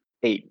like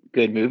 8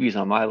 good movies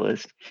on my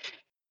list.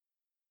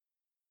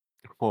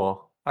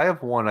 Well, I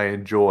have one I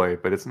enjoy,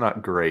 but it's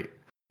not great.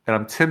 And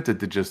I'm tempted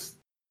to just...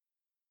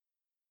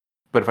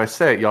 But if I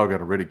say it, y'all are going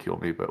to ridicule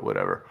me, but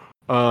whatever.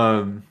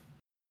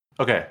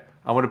 Okay,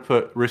 I want to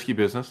put Risky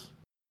Business.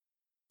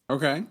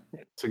 Okay.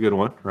 It's a good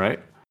one,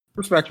 right?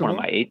 Respectable.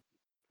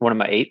 One of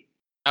my 8.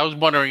 I was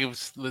wondering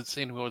if let's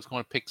see who was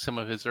going to pick some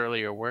of his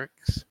earlier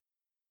works.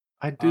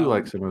 I do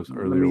like some of his Let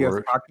earlier me guess,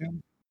 work. Cocktail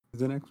is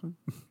the next one.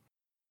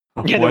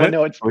 Yeah,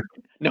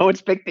 no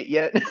one's picked it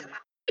yet.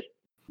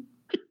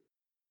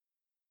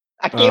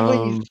 I can't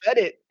believe you said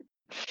it.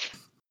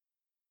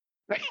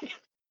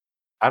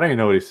 I don't even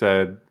know what he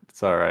said.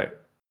 It's all right.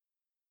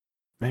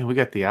 Man, we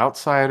got The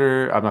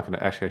Outsider. I'm not going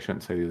to... Actually, I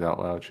shouldn't say these out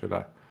loud, should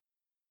I?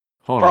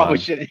 Hold Probably on.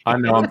 shouldn't. I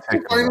know I'm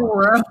taking final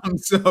round,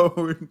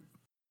 so...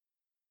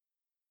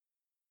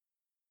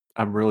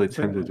 I'm really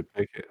tempted to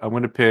pick it. I'm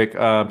going to pick...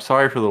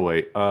 sorry for the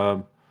wait.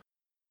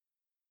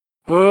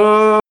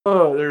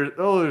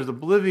 There's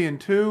Oblivion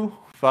 2.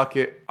 Fuck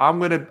it. I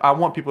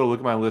want people to look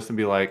at my list and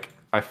be like,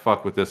 I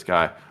fuck with this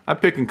guy. I'm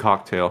picking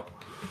Cocktail.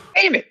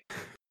 Damn it!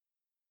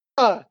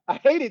 I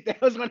hate it. That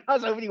was when I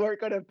was hoping you weren't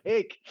going to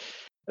pick.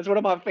 That's one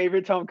of my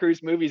favorite Tom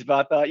Cruise movies,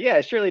 but I thought,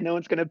 yeah, surely no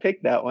one's going to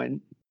pick that one.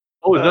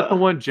 Oh, is that the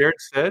one Jared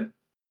said?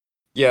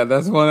 Yeah,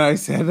 that's the one I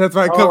said. That's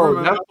why I covered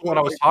my that's mouth. the one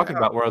I was talking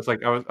about, where I was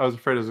like, I was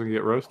afraid I was going to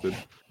get roasted.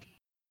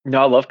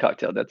 No, I love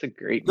Cocktail. That's a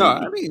great movie.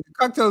 No, I mean,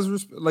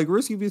 Cocktails, like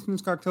Risky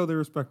Business, Cocktail, they're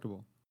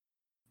respectable.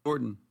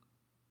 Jordan,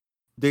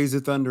 Days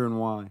of Thunder, and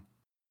why?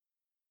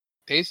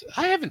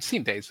 I haven't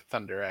seen Days of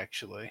Thunder,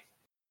 actually.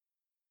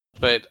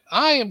 But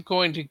I am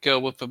going to go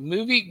with a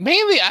movie.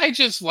 Mainly, I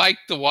just like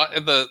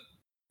the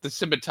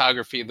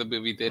cinematography of the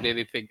movie than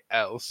anything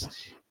else.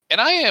 And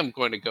I am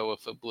going to go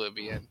with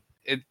Oblivion.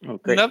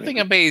 Nothing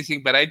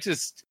amazing, but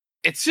it's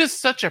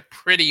just such a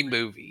pretty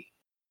movie.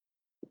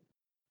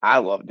 I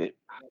loved it.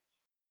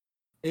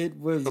 It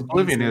was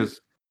Oblivion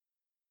is...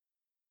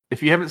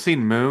 If you haven't seen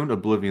Moon,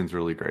 Oblivion's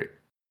really great.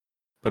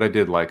 But I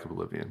did like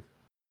Oblivion.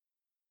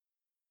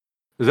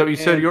 Is that what you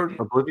said, Jordan?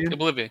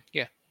 Oblivion,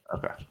 yeah.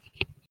 Okay.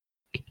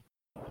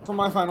 For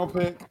my final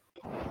pick,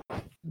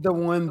 the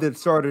one that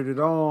started it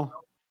all,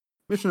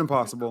 Mission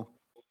Impossible.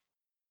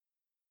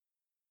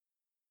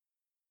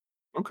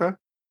 Okay.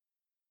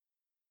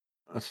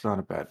 That's not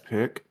a bad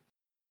pick.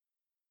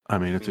 I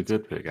mean, it's a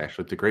good pick,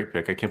 actually. It's a great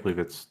pick. I can't believe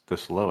it's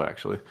this low,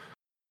 actually.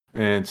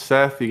 And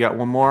Seth, you got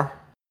one more?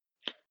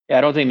 Yeah,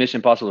 I don't think Mission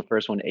Impossible, the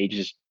first one,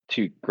 ages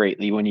too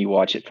greatly when you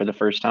watch it for the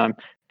first time.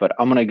 But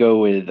I'm going to go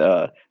with...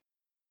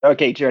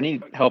 Okay, Jared, I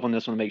need help on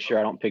this one to make sure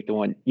I don't pick the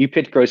one. You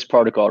picked Ghost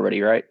Protocol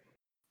already, right?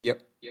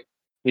 Yep. You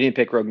didn't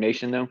pick Rogue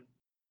Nation, though?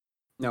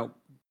 No.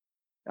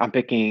 I'm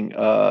picking...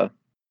 Rogue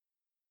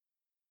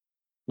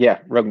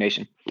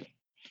Nation.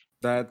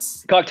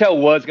 That's... Cocktail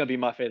was going to be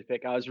my fifth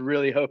pick. I was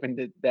really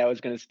hoping that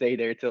was going to stay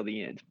there till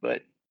the end,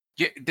 but...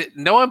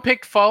 No one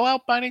picked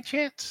Fallout by any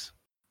chance?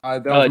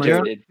 That was my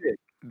Jared did.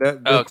 That's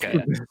okay.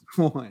 The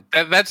best one.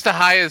 That's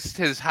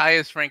his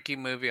highest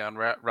ranking movie on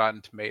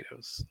Rotten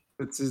Tomatoes.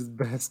 That's his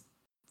best.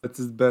 That's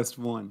his best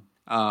one.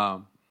 I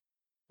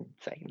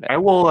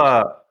will.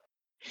 I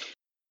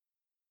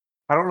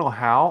don't know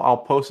how. I'll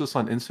post this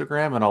on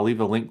Instagram and I'll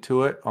leave a link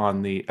to it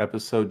on the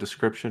episode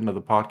description of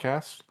the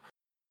podcast.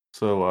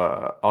 So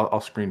I'll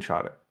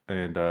screenshot it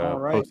and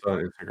post it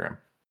on Instagram.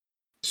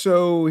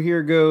 So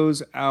here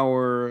goes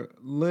our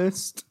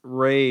list.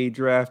 Ray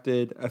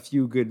drafted A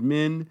Few Good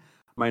Men,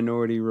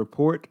 Minority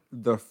Report,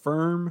 The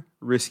Firm,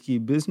 Risky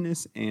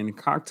Business, and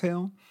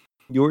Cocktail.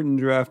 Jordan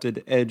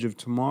drafted Edge of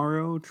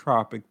Tomorrow,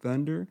 Tropic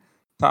Thunder,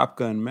 Top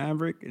Gun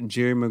Maverick,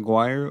 Jerry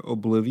Maguire,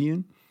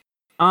 Oblivion.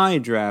 I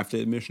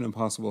drafted Mission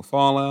Impossible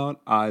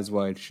Fallout, Eyes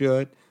Wide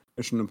Shut,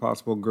 Mission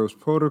Impossible Ghost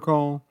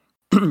Protocol,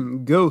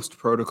 Ghost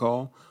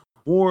Protocol,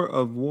 War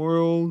of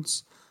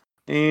Worlds,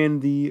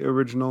 and the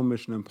original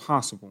Mission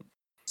Impossible.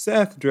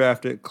 Seth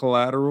drafted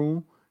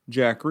Collateral,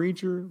 Jack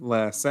Reacher,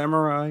 Last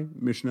Samurai,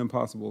 Mission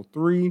Impossible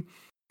 3,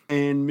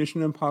 and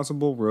Mission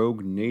Impossible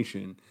Rogue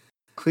Nation.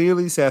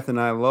 Clearly, Seth and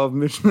I love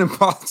Mission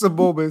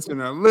Impossible based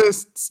on our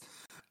lists.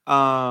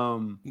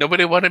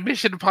 Nobody wanted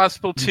Mission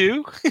Impossible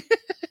 2? Can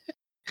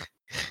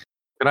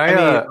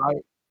I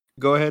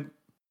go ahead.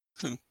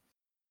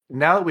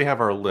 Now that we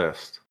have our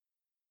list,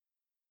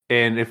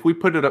 and if we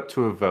put it up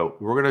to a vote,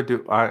 we're gonna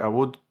do. I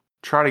will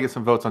try to get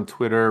some votes on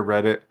Twitter,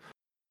 Reddit.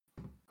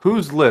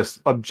 Whose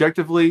list,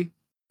 objectively,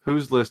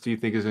 whose list do you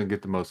think is going to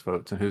get the most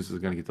votes, and whose is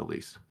going to get the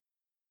least?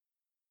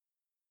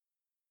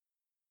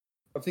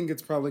 I think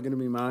it's probably going to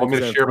be mine. Want me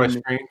to share my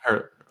screen?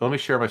 Or let me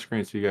share my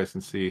screen so you guys can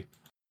see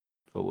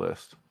the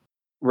list.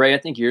 Ray, I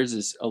think yours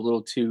is a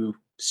little too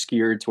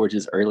skewed towards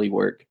his early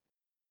work.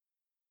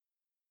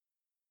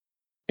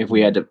 If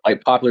we had to,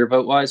 like, popular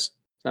vote wise,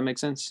 does that make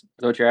sense? Is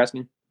that what you're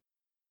asking?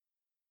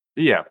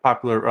 Yeah,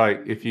 popular.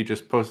 Like if you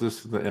just post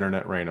this to the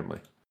internet randomly.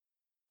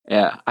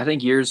 Yeah, I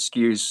think yours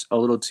skews a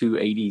little too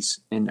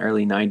 80s and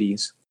early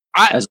 90s.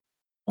 I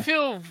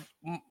feel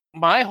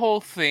my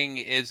whole thing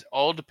is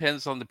all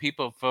depends on the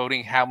people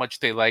voting how much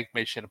they like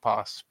Mission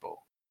Impossible.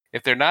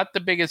 If they're not the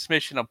biggest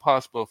Mission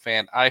Impossible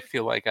fan, I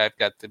feel like I've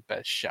got the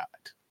best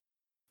shot.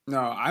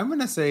 No, I'm going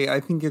to say I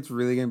think it's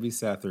really going to be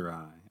Seth or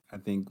I. I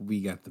think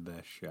we got the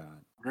best shot.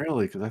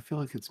 Really? Because I feel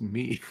like it's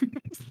me.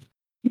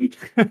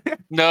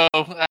 No,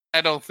 I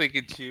don't think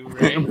it's you,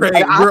 Ray.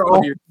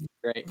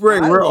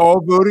 We're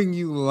all voting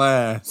you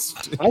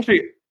last.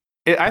 Actually,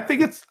 I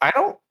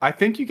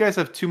think you guys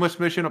have too much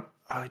Mission.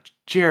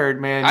 Jared,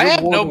 man, I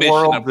have no Mission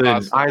World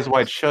Impossible. Eyes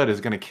Wide Shut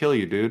is going to kill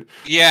you, dude.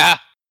 Yeah.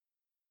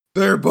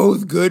 They're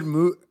both good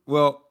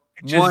Well,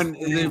 Just- one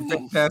is a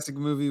fantastic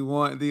movie.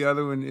 The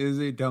other one is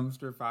a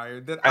dumpster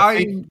fire that I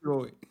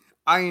enjoy.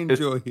 I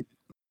enjoy it.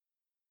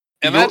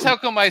 And that's how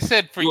come I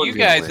said for you're you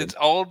gonna guys, win. it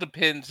all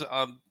depends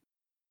on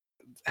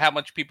how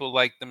much people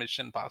like the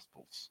Mission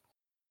Impossibles.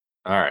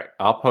 All right,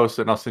 I'll post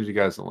it and I'll send you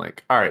guys the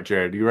link. All right,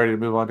 Jared, you ready to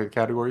move on to the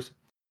categories?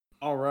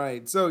 All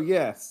right. So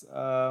yes, we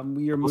are Let's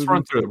moving.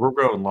 run through it. We're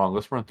going long.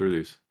 Let's run through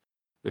these,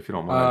 if you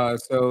don't mind.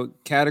 So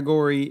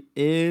category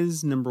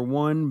is number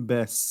 1,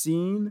 best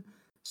scene.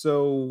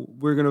 So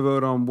we're gonna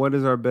vote on what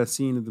is our best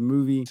scene of the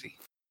movie.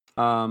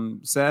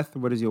 Seth,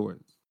 what is yours?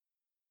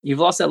 You've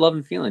lost that love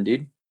and feeling,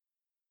 dude.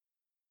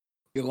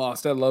 You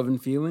lost that love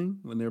and feeling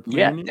when they're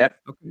playing Yeah, it?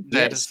 Okay.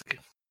 That Yes. is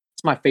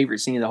It's my favorite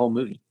scene of the whole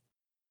movie.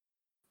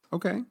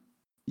 Okay.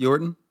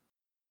 Jordan?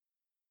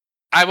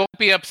 I won't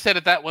be upset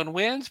if that one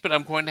wins, but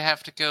I'm going to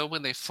have to go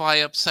when they fly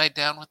upside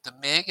down with the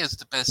MiG as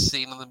the best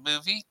scene in the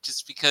movie,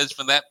 just because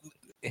when that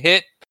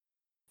hit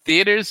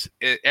theaters,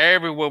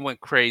 everyone went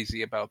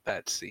crazy about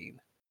that scene.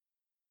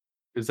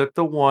 Is that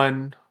the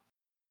one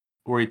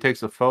where he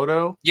takes a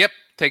photo? Yep,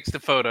 takes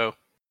the photo.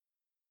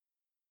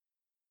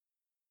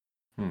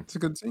 It's a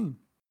good scene.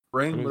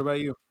 Rain, what about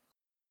you?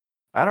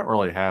 I don't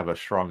really have a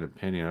strong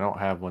opinion. I don't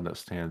have one that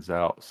stands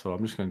out, so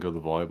I'm just going to go the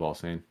volleyball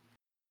scene.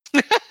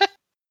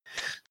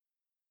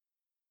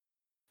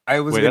 I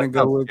was Wait, gonna that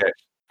go sounds with okay.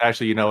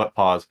 Actually, you know what?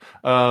 Pause.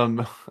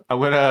 I'm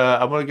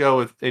gonna go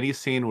with any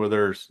scene where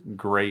there's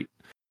great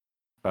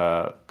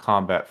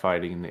combat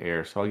fighting in the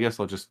air. So I guess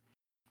I'll just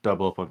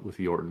double up with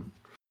Jordan.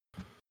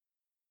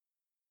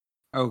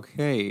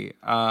 okay.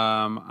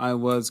 I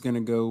was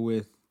gonna go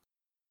with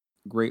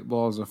Great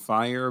Balls of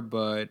Fire,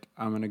 but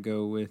I'm gonna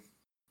go with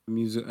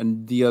music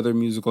and the other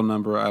musical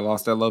number. I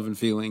lost that love and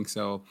feeling.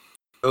 So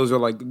those are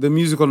like the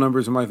musical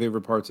numbers are my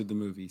favorite parts of the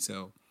movie.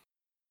 So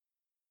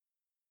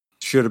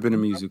should have been a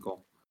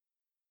musical.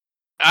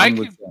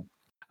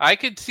 I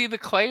could see the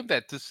claim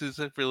that this is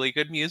a really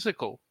good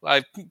musical.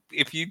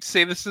 If you'd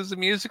say this is a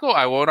musical,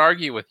 I won't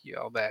argue with you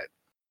on that.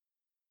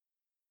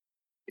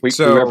 We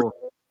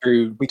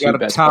got a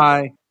best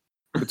tie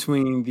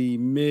between the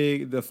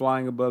MiG, the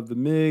flying above the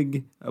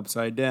MiG,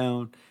 upside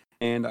down,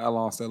 and I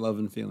lost that love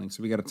and feeling.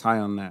 So we got a tie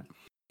on that.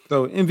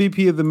 So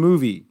MVP of the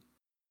movie,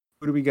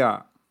 who do we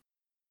got?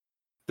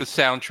 The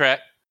soundtrack.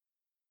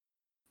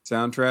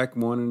 Soundtrack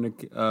won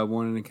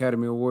an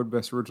Academy Award,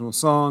 Best Original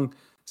Song.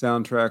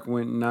 Soundtrack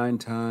went 9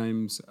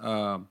 times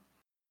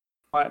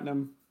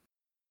platinum,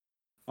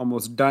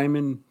 almost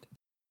diamond.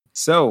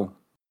 So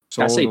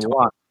I say sold a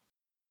lot.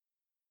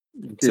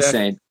 Just Seth,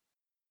 saying,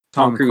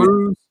 Tom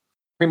Cruise.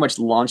 pretty much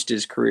launched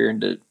his career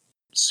into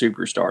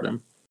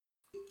superstardom.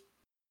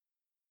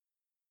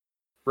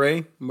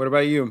 Ray, what about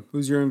you?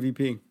 Who's your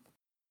MVP?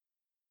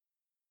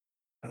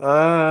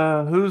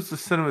 Who's the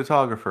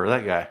cinematographer?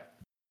 That guy.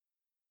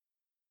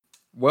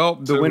 Well,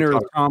 the winner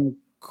is Tom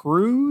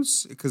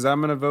Cruise, because I'm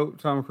going to vote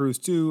Tom Cruise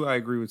too. I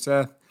agree with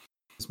Seth.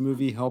 This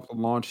movie helped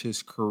launch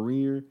his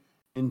career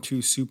into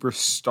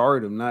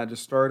superstardom, not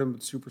just stardom,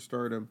 but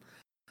superstardom.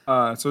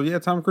 So yeah,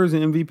 Tom Cruise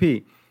an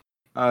MVP.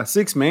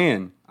 6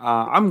 Man.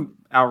 I'm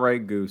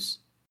outright Goose.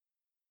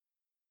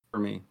 For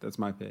me, that's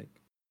my pick.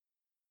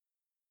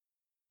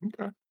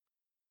 Okay.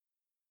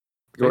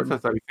 Jordan? I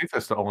think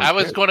that's the only. I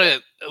was pick. going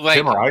to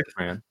Him or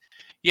Iceman.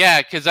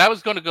 Yeah, because I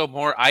was going to go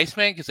more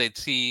Iceman because I'd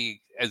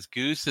see as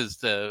Goose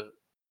as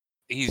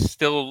he's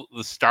still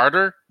the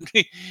starter.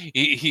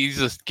 He's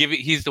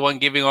the one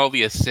giving all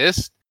the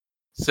assists.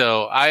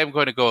 So I am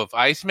going to go with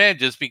Iceman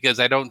just because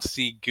I don't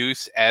see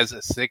Goose as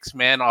a six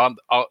man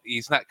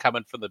he's not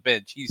coming from the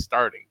bench. He's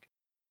starting.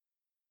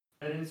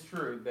 That is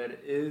true. That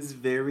is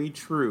very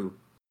true.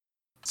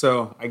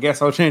 So I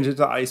guess I'll change it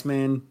to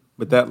Iceman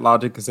with that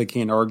logic because I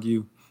can't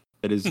argue.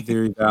 That is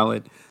very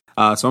valid.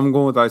 So I'm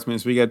going with Iceman.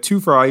 So we got 2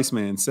 for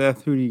Iceman.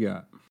 Seth, who do you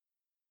got?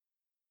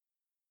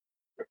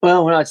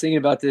 Well, when I was thinking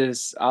about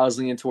this, I was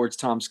leaning towards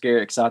Tom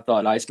Skerritt because I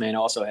thought Iceman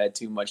also had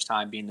too much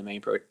time being the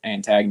main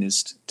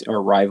antagonist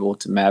or rival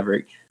to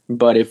Maverick.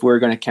 But if we're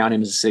going to count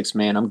him as a 6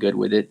 man, I'm good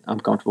with it.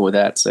 I'm comfortable with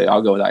that. So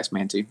I'll go with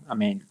Iceman too. I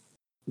mean,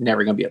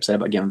 never going to be upset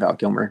about giving Val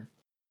Kilmer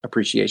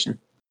appreciation.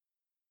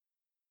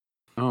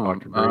 Oh,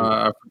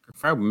 I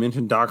forgot we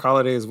mentioned Doc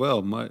Holliday as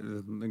well.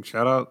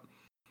 Shout out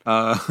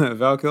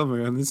Val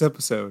Kilmer on this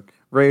episode.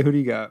 Ray, who do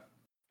you got?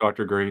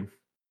 Dr. Green.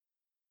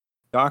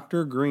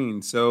 Dr.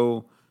 Green.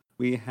 So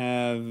we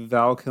have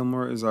Val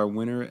Kilmer as our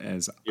winner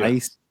as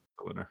Ice.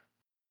 Winner.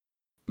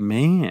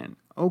 Man,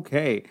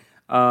 okay.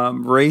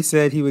 Ray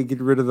said he would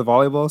get rid of the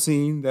volleyball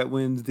scene that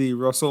wins the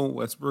Russell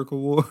Westbrook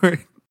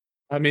Award.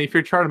 I mean, if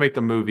you're trying to make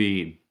the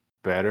movie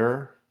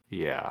better,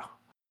 yeah.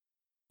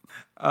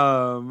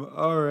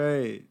 All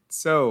right.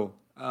 So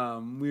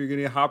we're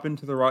gonna hop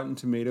into the Rotten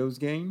Tomatoes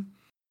game.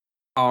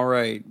 All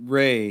right,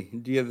 Ray,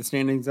 do you have the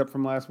standings up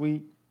from last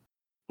week?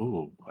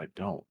 Ooh, I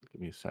don't.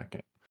 Give me a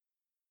second.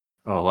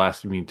 Oh,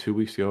 you mean 2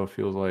 weeks ago, it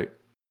feels like.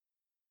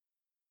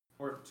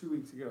 Or 2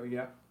 weeks ago,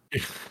 yeah.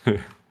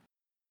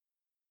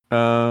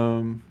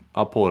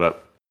 I'll pull it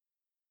up.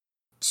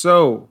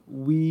 So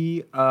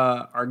we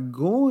are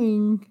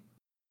going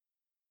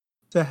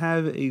to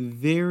have a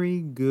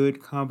very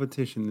good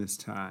competition this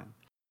time.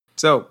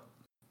 So,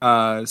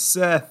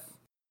 Seth,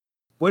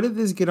 what did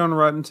this get on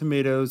Rotten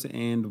Tomatoes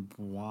and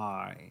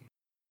why?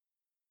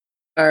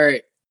 All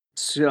right.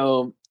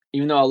 So,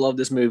 even though I love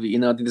this movie, I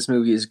think this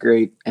movie is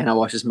great, and I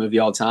watch this movie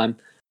all the time,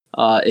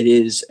 it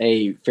is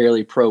a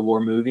fairly pro-war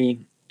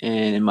movie,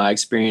 and in my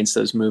experience,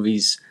 those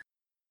movies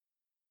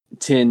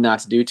tend not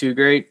to do too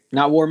great.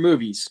 Not war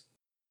movies.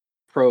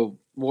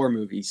 Pro-war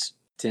movies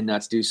tend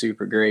not to do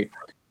super great.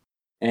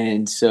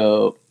 And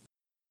so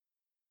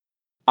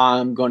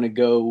I'm going to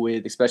go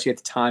with, especially at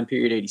the time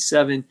period,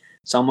 87.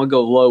 So I'm going to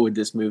go low with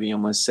this movie.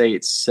 I'm going to say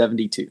it's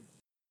 72.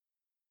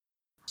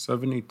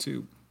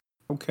 72.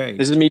 Okay.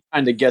 This is me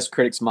trying to guess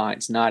critics'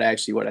 minds, not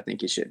actually what I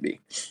think it should be.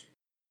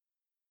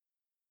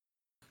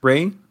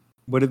 Ray,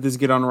 what did this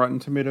get on Rotten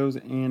Tomatoes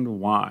and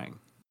why?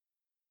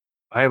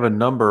 I have a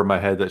number in my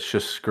head that's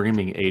just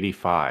screaming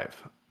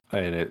 85.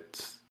 And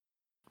it's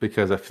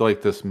because I feel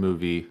like this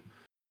movie,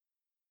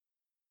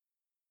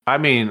 I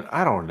mean,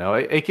 I don't know.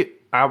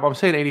 I'm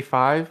saying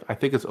 85. I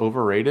think it's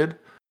overrated,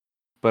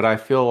 but I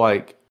feel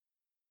like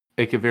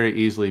it could very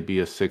easily be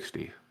a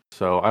 60.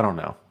 So I don't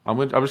know. I'm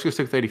just gonna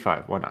stick with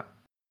 85. Why not?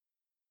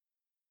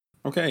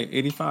 Okay,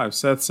 85.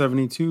 Seth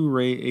 72,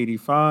 Ray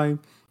 85.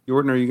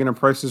 Jordan, are you gonna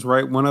price this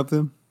right? One of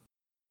them?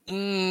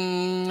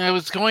 I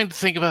was going to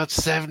think about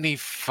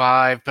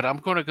 75, but I'm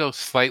going to go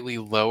slightly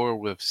lower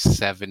with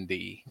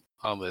 70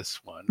 on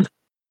this one.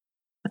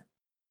 Right.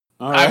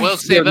 I will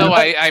say though,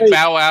 I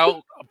bow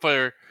out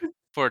for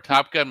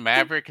Top Gun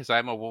Maverick because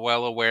I'm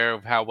well aware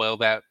of how well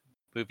that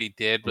movie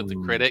did with the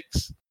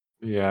critics.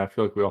 Yeah, I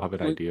feel like we all have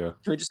an idea.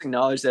 Can we just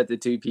acknowledge that the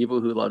two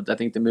people who loved, I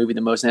think, the movie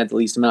the most and had the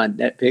least amount of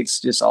net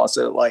picks just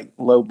also like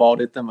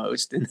lowballed it the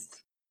most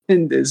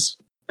in this,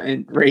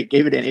 and Ray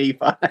gave it an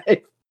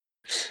 85.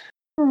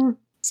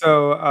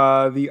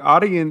 So the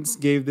audience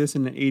gave this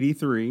an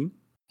 83.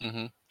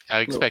 Mm-hmm. I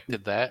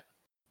expected that.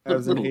 That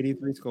was an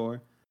 83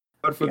 score.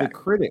 But for the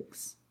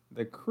critics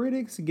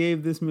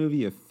gave this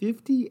movie a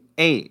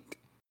 58.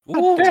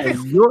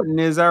 And Jordan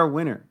is our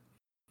winner.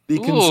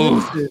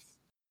 The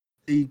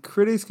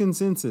critics'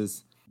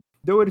 consensus,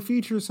 though it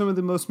features some of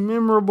the most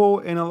memorable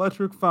and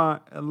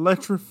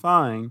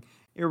electrifying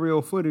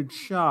aerial footage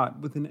shot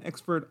with an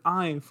expert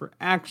eye for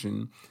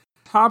action,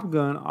 Top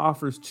Gun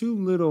offers too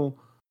little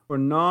for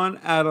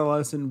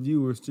non-adolescent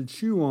viewers to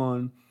chew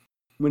on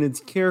when its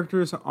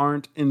characters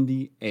aren't in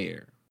the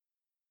air.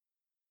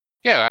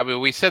 Yeah, I mean,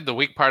 we said the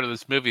weak part of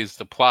this movie is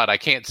the plot. I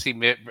can't see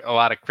a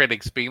lot of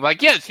critics being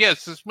like, yes,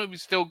 this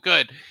movie's still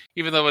good,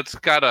 even though it's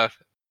got a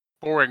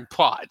boring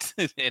plot.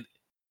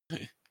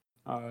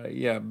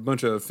 Yeah, a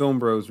bunch of film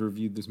bros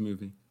reviewed this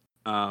movie.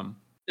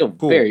 Still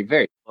cool. Very,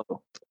 very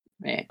low,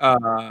 man.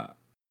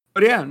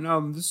 But yeah,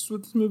 no, this is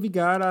what this movie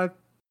got.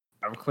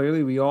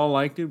 Clearly, we all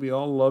liked it. We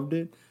all loved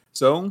it.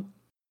 So,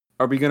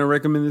 are we going to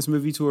recommend this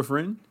movie to a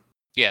friend?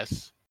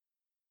 Yes.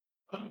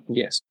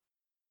 Yes.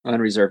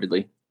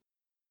 Unreservedly.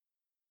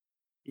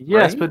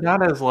 Yes, right? But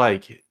not as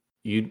like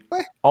you.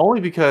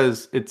 Only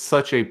because it's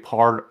such a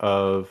part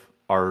of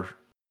our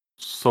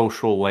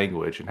social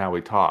language and how we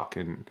talk,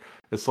 and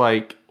it's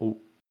like,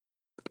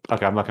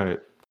 okay, I'm not gonna.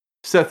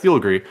 Seth, you'll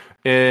agree.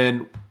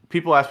 And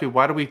people ask me,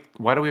 why do we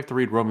have to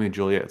read Romeo and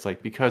Juliet? It's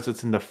like because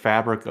it's in the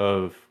fabric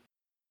of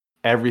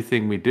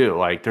everything we do.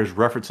 Like there's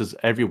references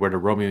everywhere to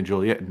Romeo and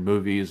Juliet in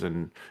movies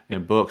and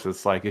in books.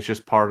 It's like it's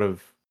just part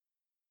of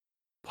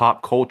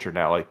pop culture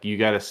now. Like you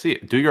got to see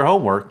it. Do your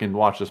homework and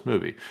watch this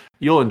movie.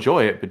 You'll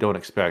enjoy it, but don't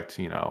expect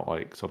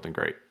like something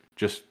great.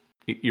 Just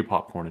eat your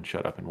popcorn and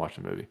shut up and watch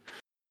the movie.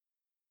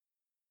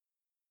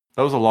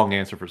 That was a long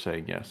answer for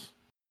saying yes.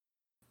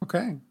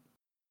 Okay.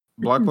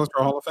 Blockbuster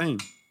Hall of Fame.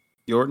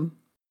 Jordan?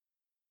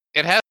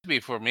 It has to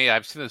be for me.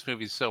 I've seen this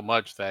movie so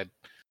much that,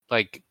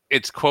 like,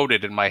 it's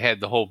quoted in my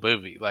head the whole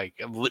movie. Like,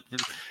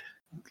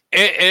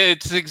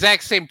 it's the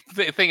exact same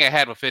thing I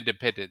had with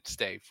Independence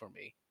Day for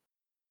me.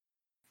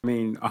 I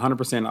mean,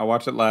 100%. I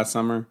watched it last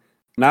summer.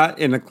 Not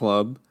in a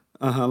club,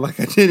 like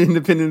I did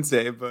Independence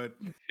Day, but...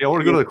 Yeah, I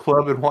want to go to the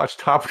club and watch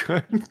Top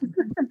Gun.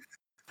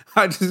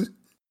 I'd say...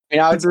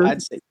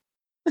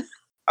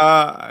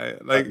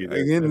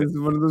 again, this is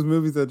one of those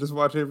movies I just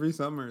watch every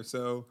summer.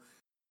 So,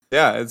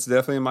 yeah, it's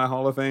definitely in my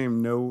Hall of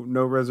Fame.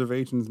 No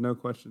reservations, no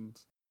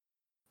questions.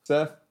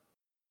 Seth?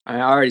 I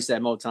already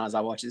said multiple times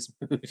I watch this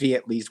movie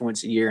at least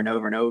once a year and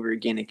over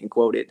again and can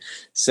quote it.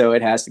 So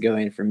it has to go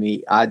in for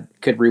me. I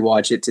could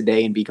rewatch it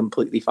today and be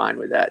completely fine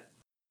with that.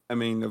 I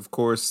mean, of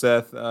course,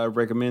 Seth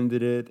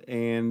recommended it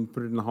and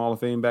put it in the Hall of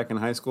Fame back in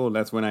high school.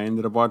 That's when I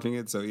ended up watching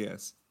it. So,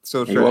 yes,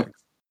 still tracks.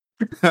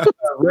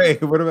 Ray,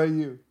 what about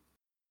you?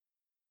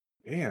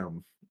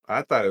 Damn,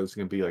 I thought it was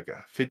going to be like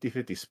a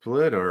 50-50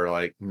 split or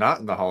like not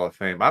in the Hall of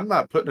Fame. I'm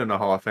not putting it in the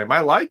Hall of Fame. I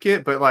like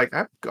it, but like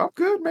I'm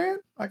good, man.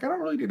 Like I don't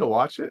really need to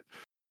watch it.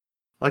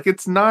 Like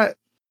it's not.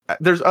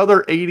 There's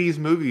other 80s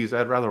movies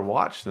I'd rather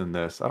watch than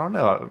this. I don't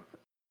know.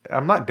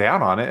 I'm not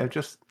down on it.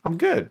 I'm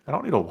good. I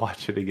don't need to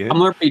watch it again. I'm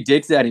going to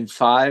predict that in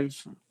five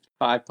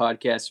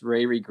podcasts,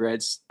 Ray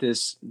regrets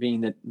this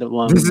being the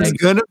one. This is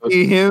going to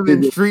be him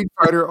in Street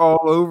Fighter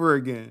all over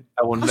again.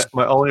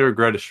 My only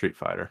regret is Street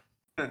Fighter.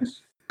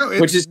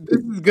 Which is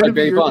going to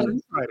be very fun.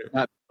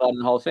 Not in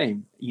the Hall of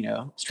Fame,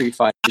 Street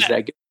Fighter is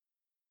that good.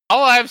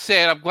 All I'm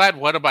saying, I'm glad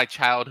one of my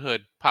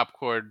childhood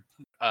popcorn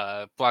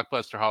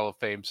blockbuster Hall of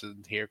Fames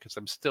in here because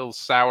I'm still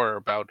sour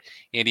about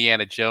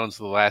Indiana Jones: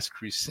 The Last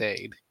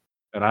Crusade,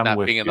 and I'm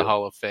not being in the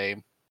Hall of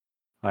Fame.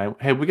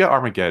 Hey, we got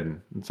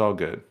Armageddon. It's all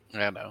good.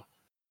 I know,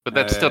 but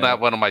that's still not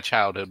one of my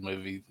childhood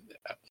movies.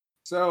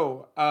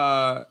 So,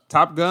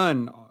 Top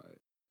Gun.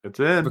 It's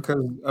in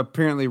because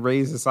apparently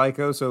Ray's a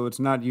psycho, so it's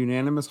not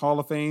unanimous Hall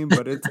of Fame,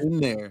 but it's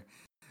in there.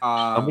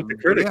 I'm with the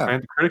critics,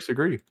 man. The critics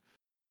agree.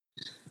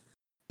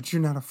 But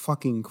you're not a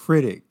fucking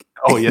critic.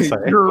 Oh, yes, I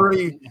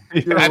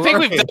am. I think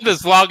we've done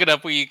this long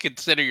enough where you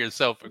consider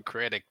yourself a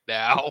critic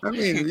now. I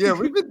mean, yeah,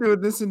 we've been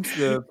doing this since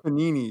the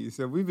Panini,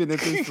 so we've been at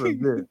this for a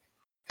bit.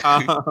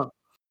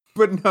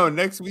 But no,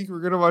 next week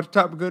we're going to watch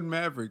Top Gun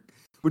Maverick,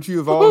 which you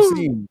have all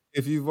seen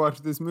if you've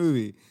watched this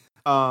movie.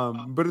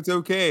 But it's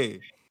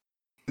okay.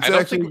 I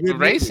don't think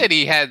Ray said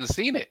he hadn't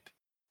seen it.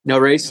 No,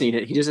 Ray's seen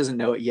it. He just doesn't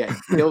know it yet.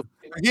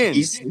 Again,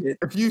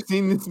 if you've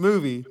seen this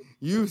movie,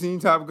 you've seen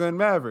Top Gun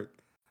Maverick.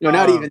 No,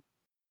 not even.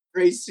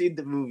 Ray's seen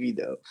the movie,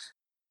 though.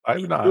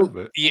 I've not,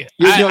 but... Yeah,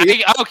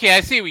 okay,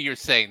 I see what you're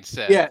saying,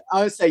 Seth. Yeah,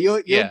 I would say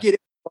you'll get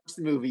it watch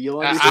the movie. You'll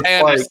understand.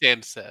 I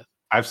understand, Seth.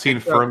 I've seen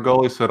Firm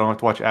Goalie, so I don't have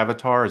to watch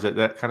Avatar. Is it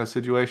that kind of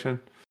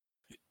situation?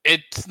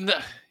 It's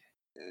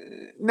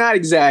not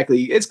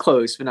exactly. It's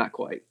close, but not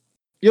quite.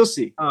 You'll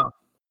see.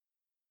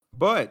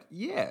 But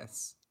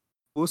yes,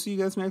 we'll see you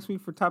guys next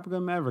week for Top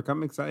Gun Maverick.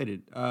 I'm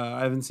excited. I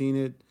haven't seen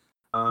it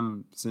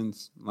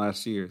since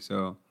last year,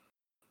 so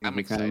I'm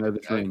excited. Kind of know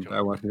the trend.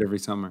 I watch it every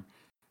summer.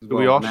 Do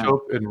we all show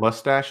up in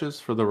mustaches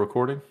for the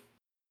recording?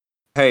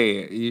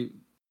 Hey,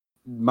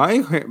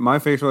 my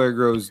facial hair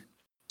grows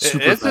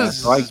super this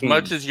fast. Is as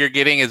much as you're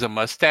getting is a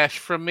mustache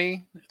from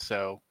me.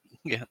 So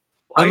yeah.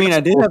 I mean,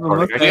 I did have a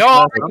mustache. We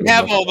all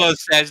have all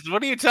mustaches.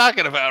 What are you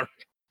talking about?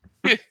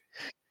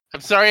 I'm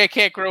sorry, I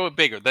can't grow it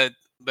bigger.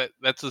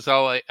 That's just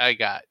all I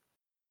got.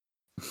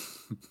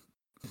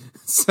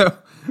 So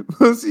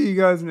we'll see you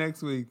guys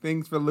next week.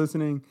 Thanks for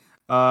listening.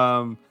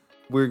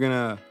 We're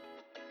gonna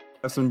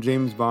have some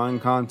James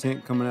Bond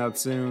content coming out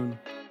soon.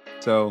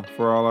 So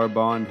for all our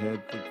Bond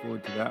heads, look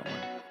forward to that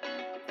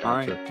one. All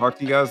right, talk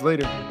to you guys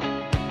later.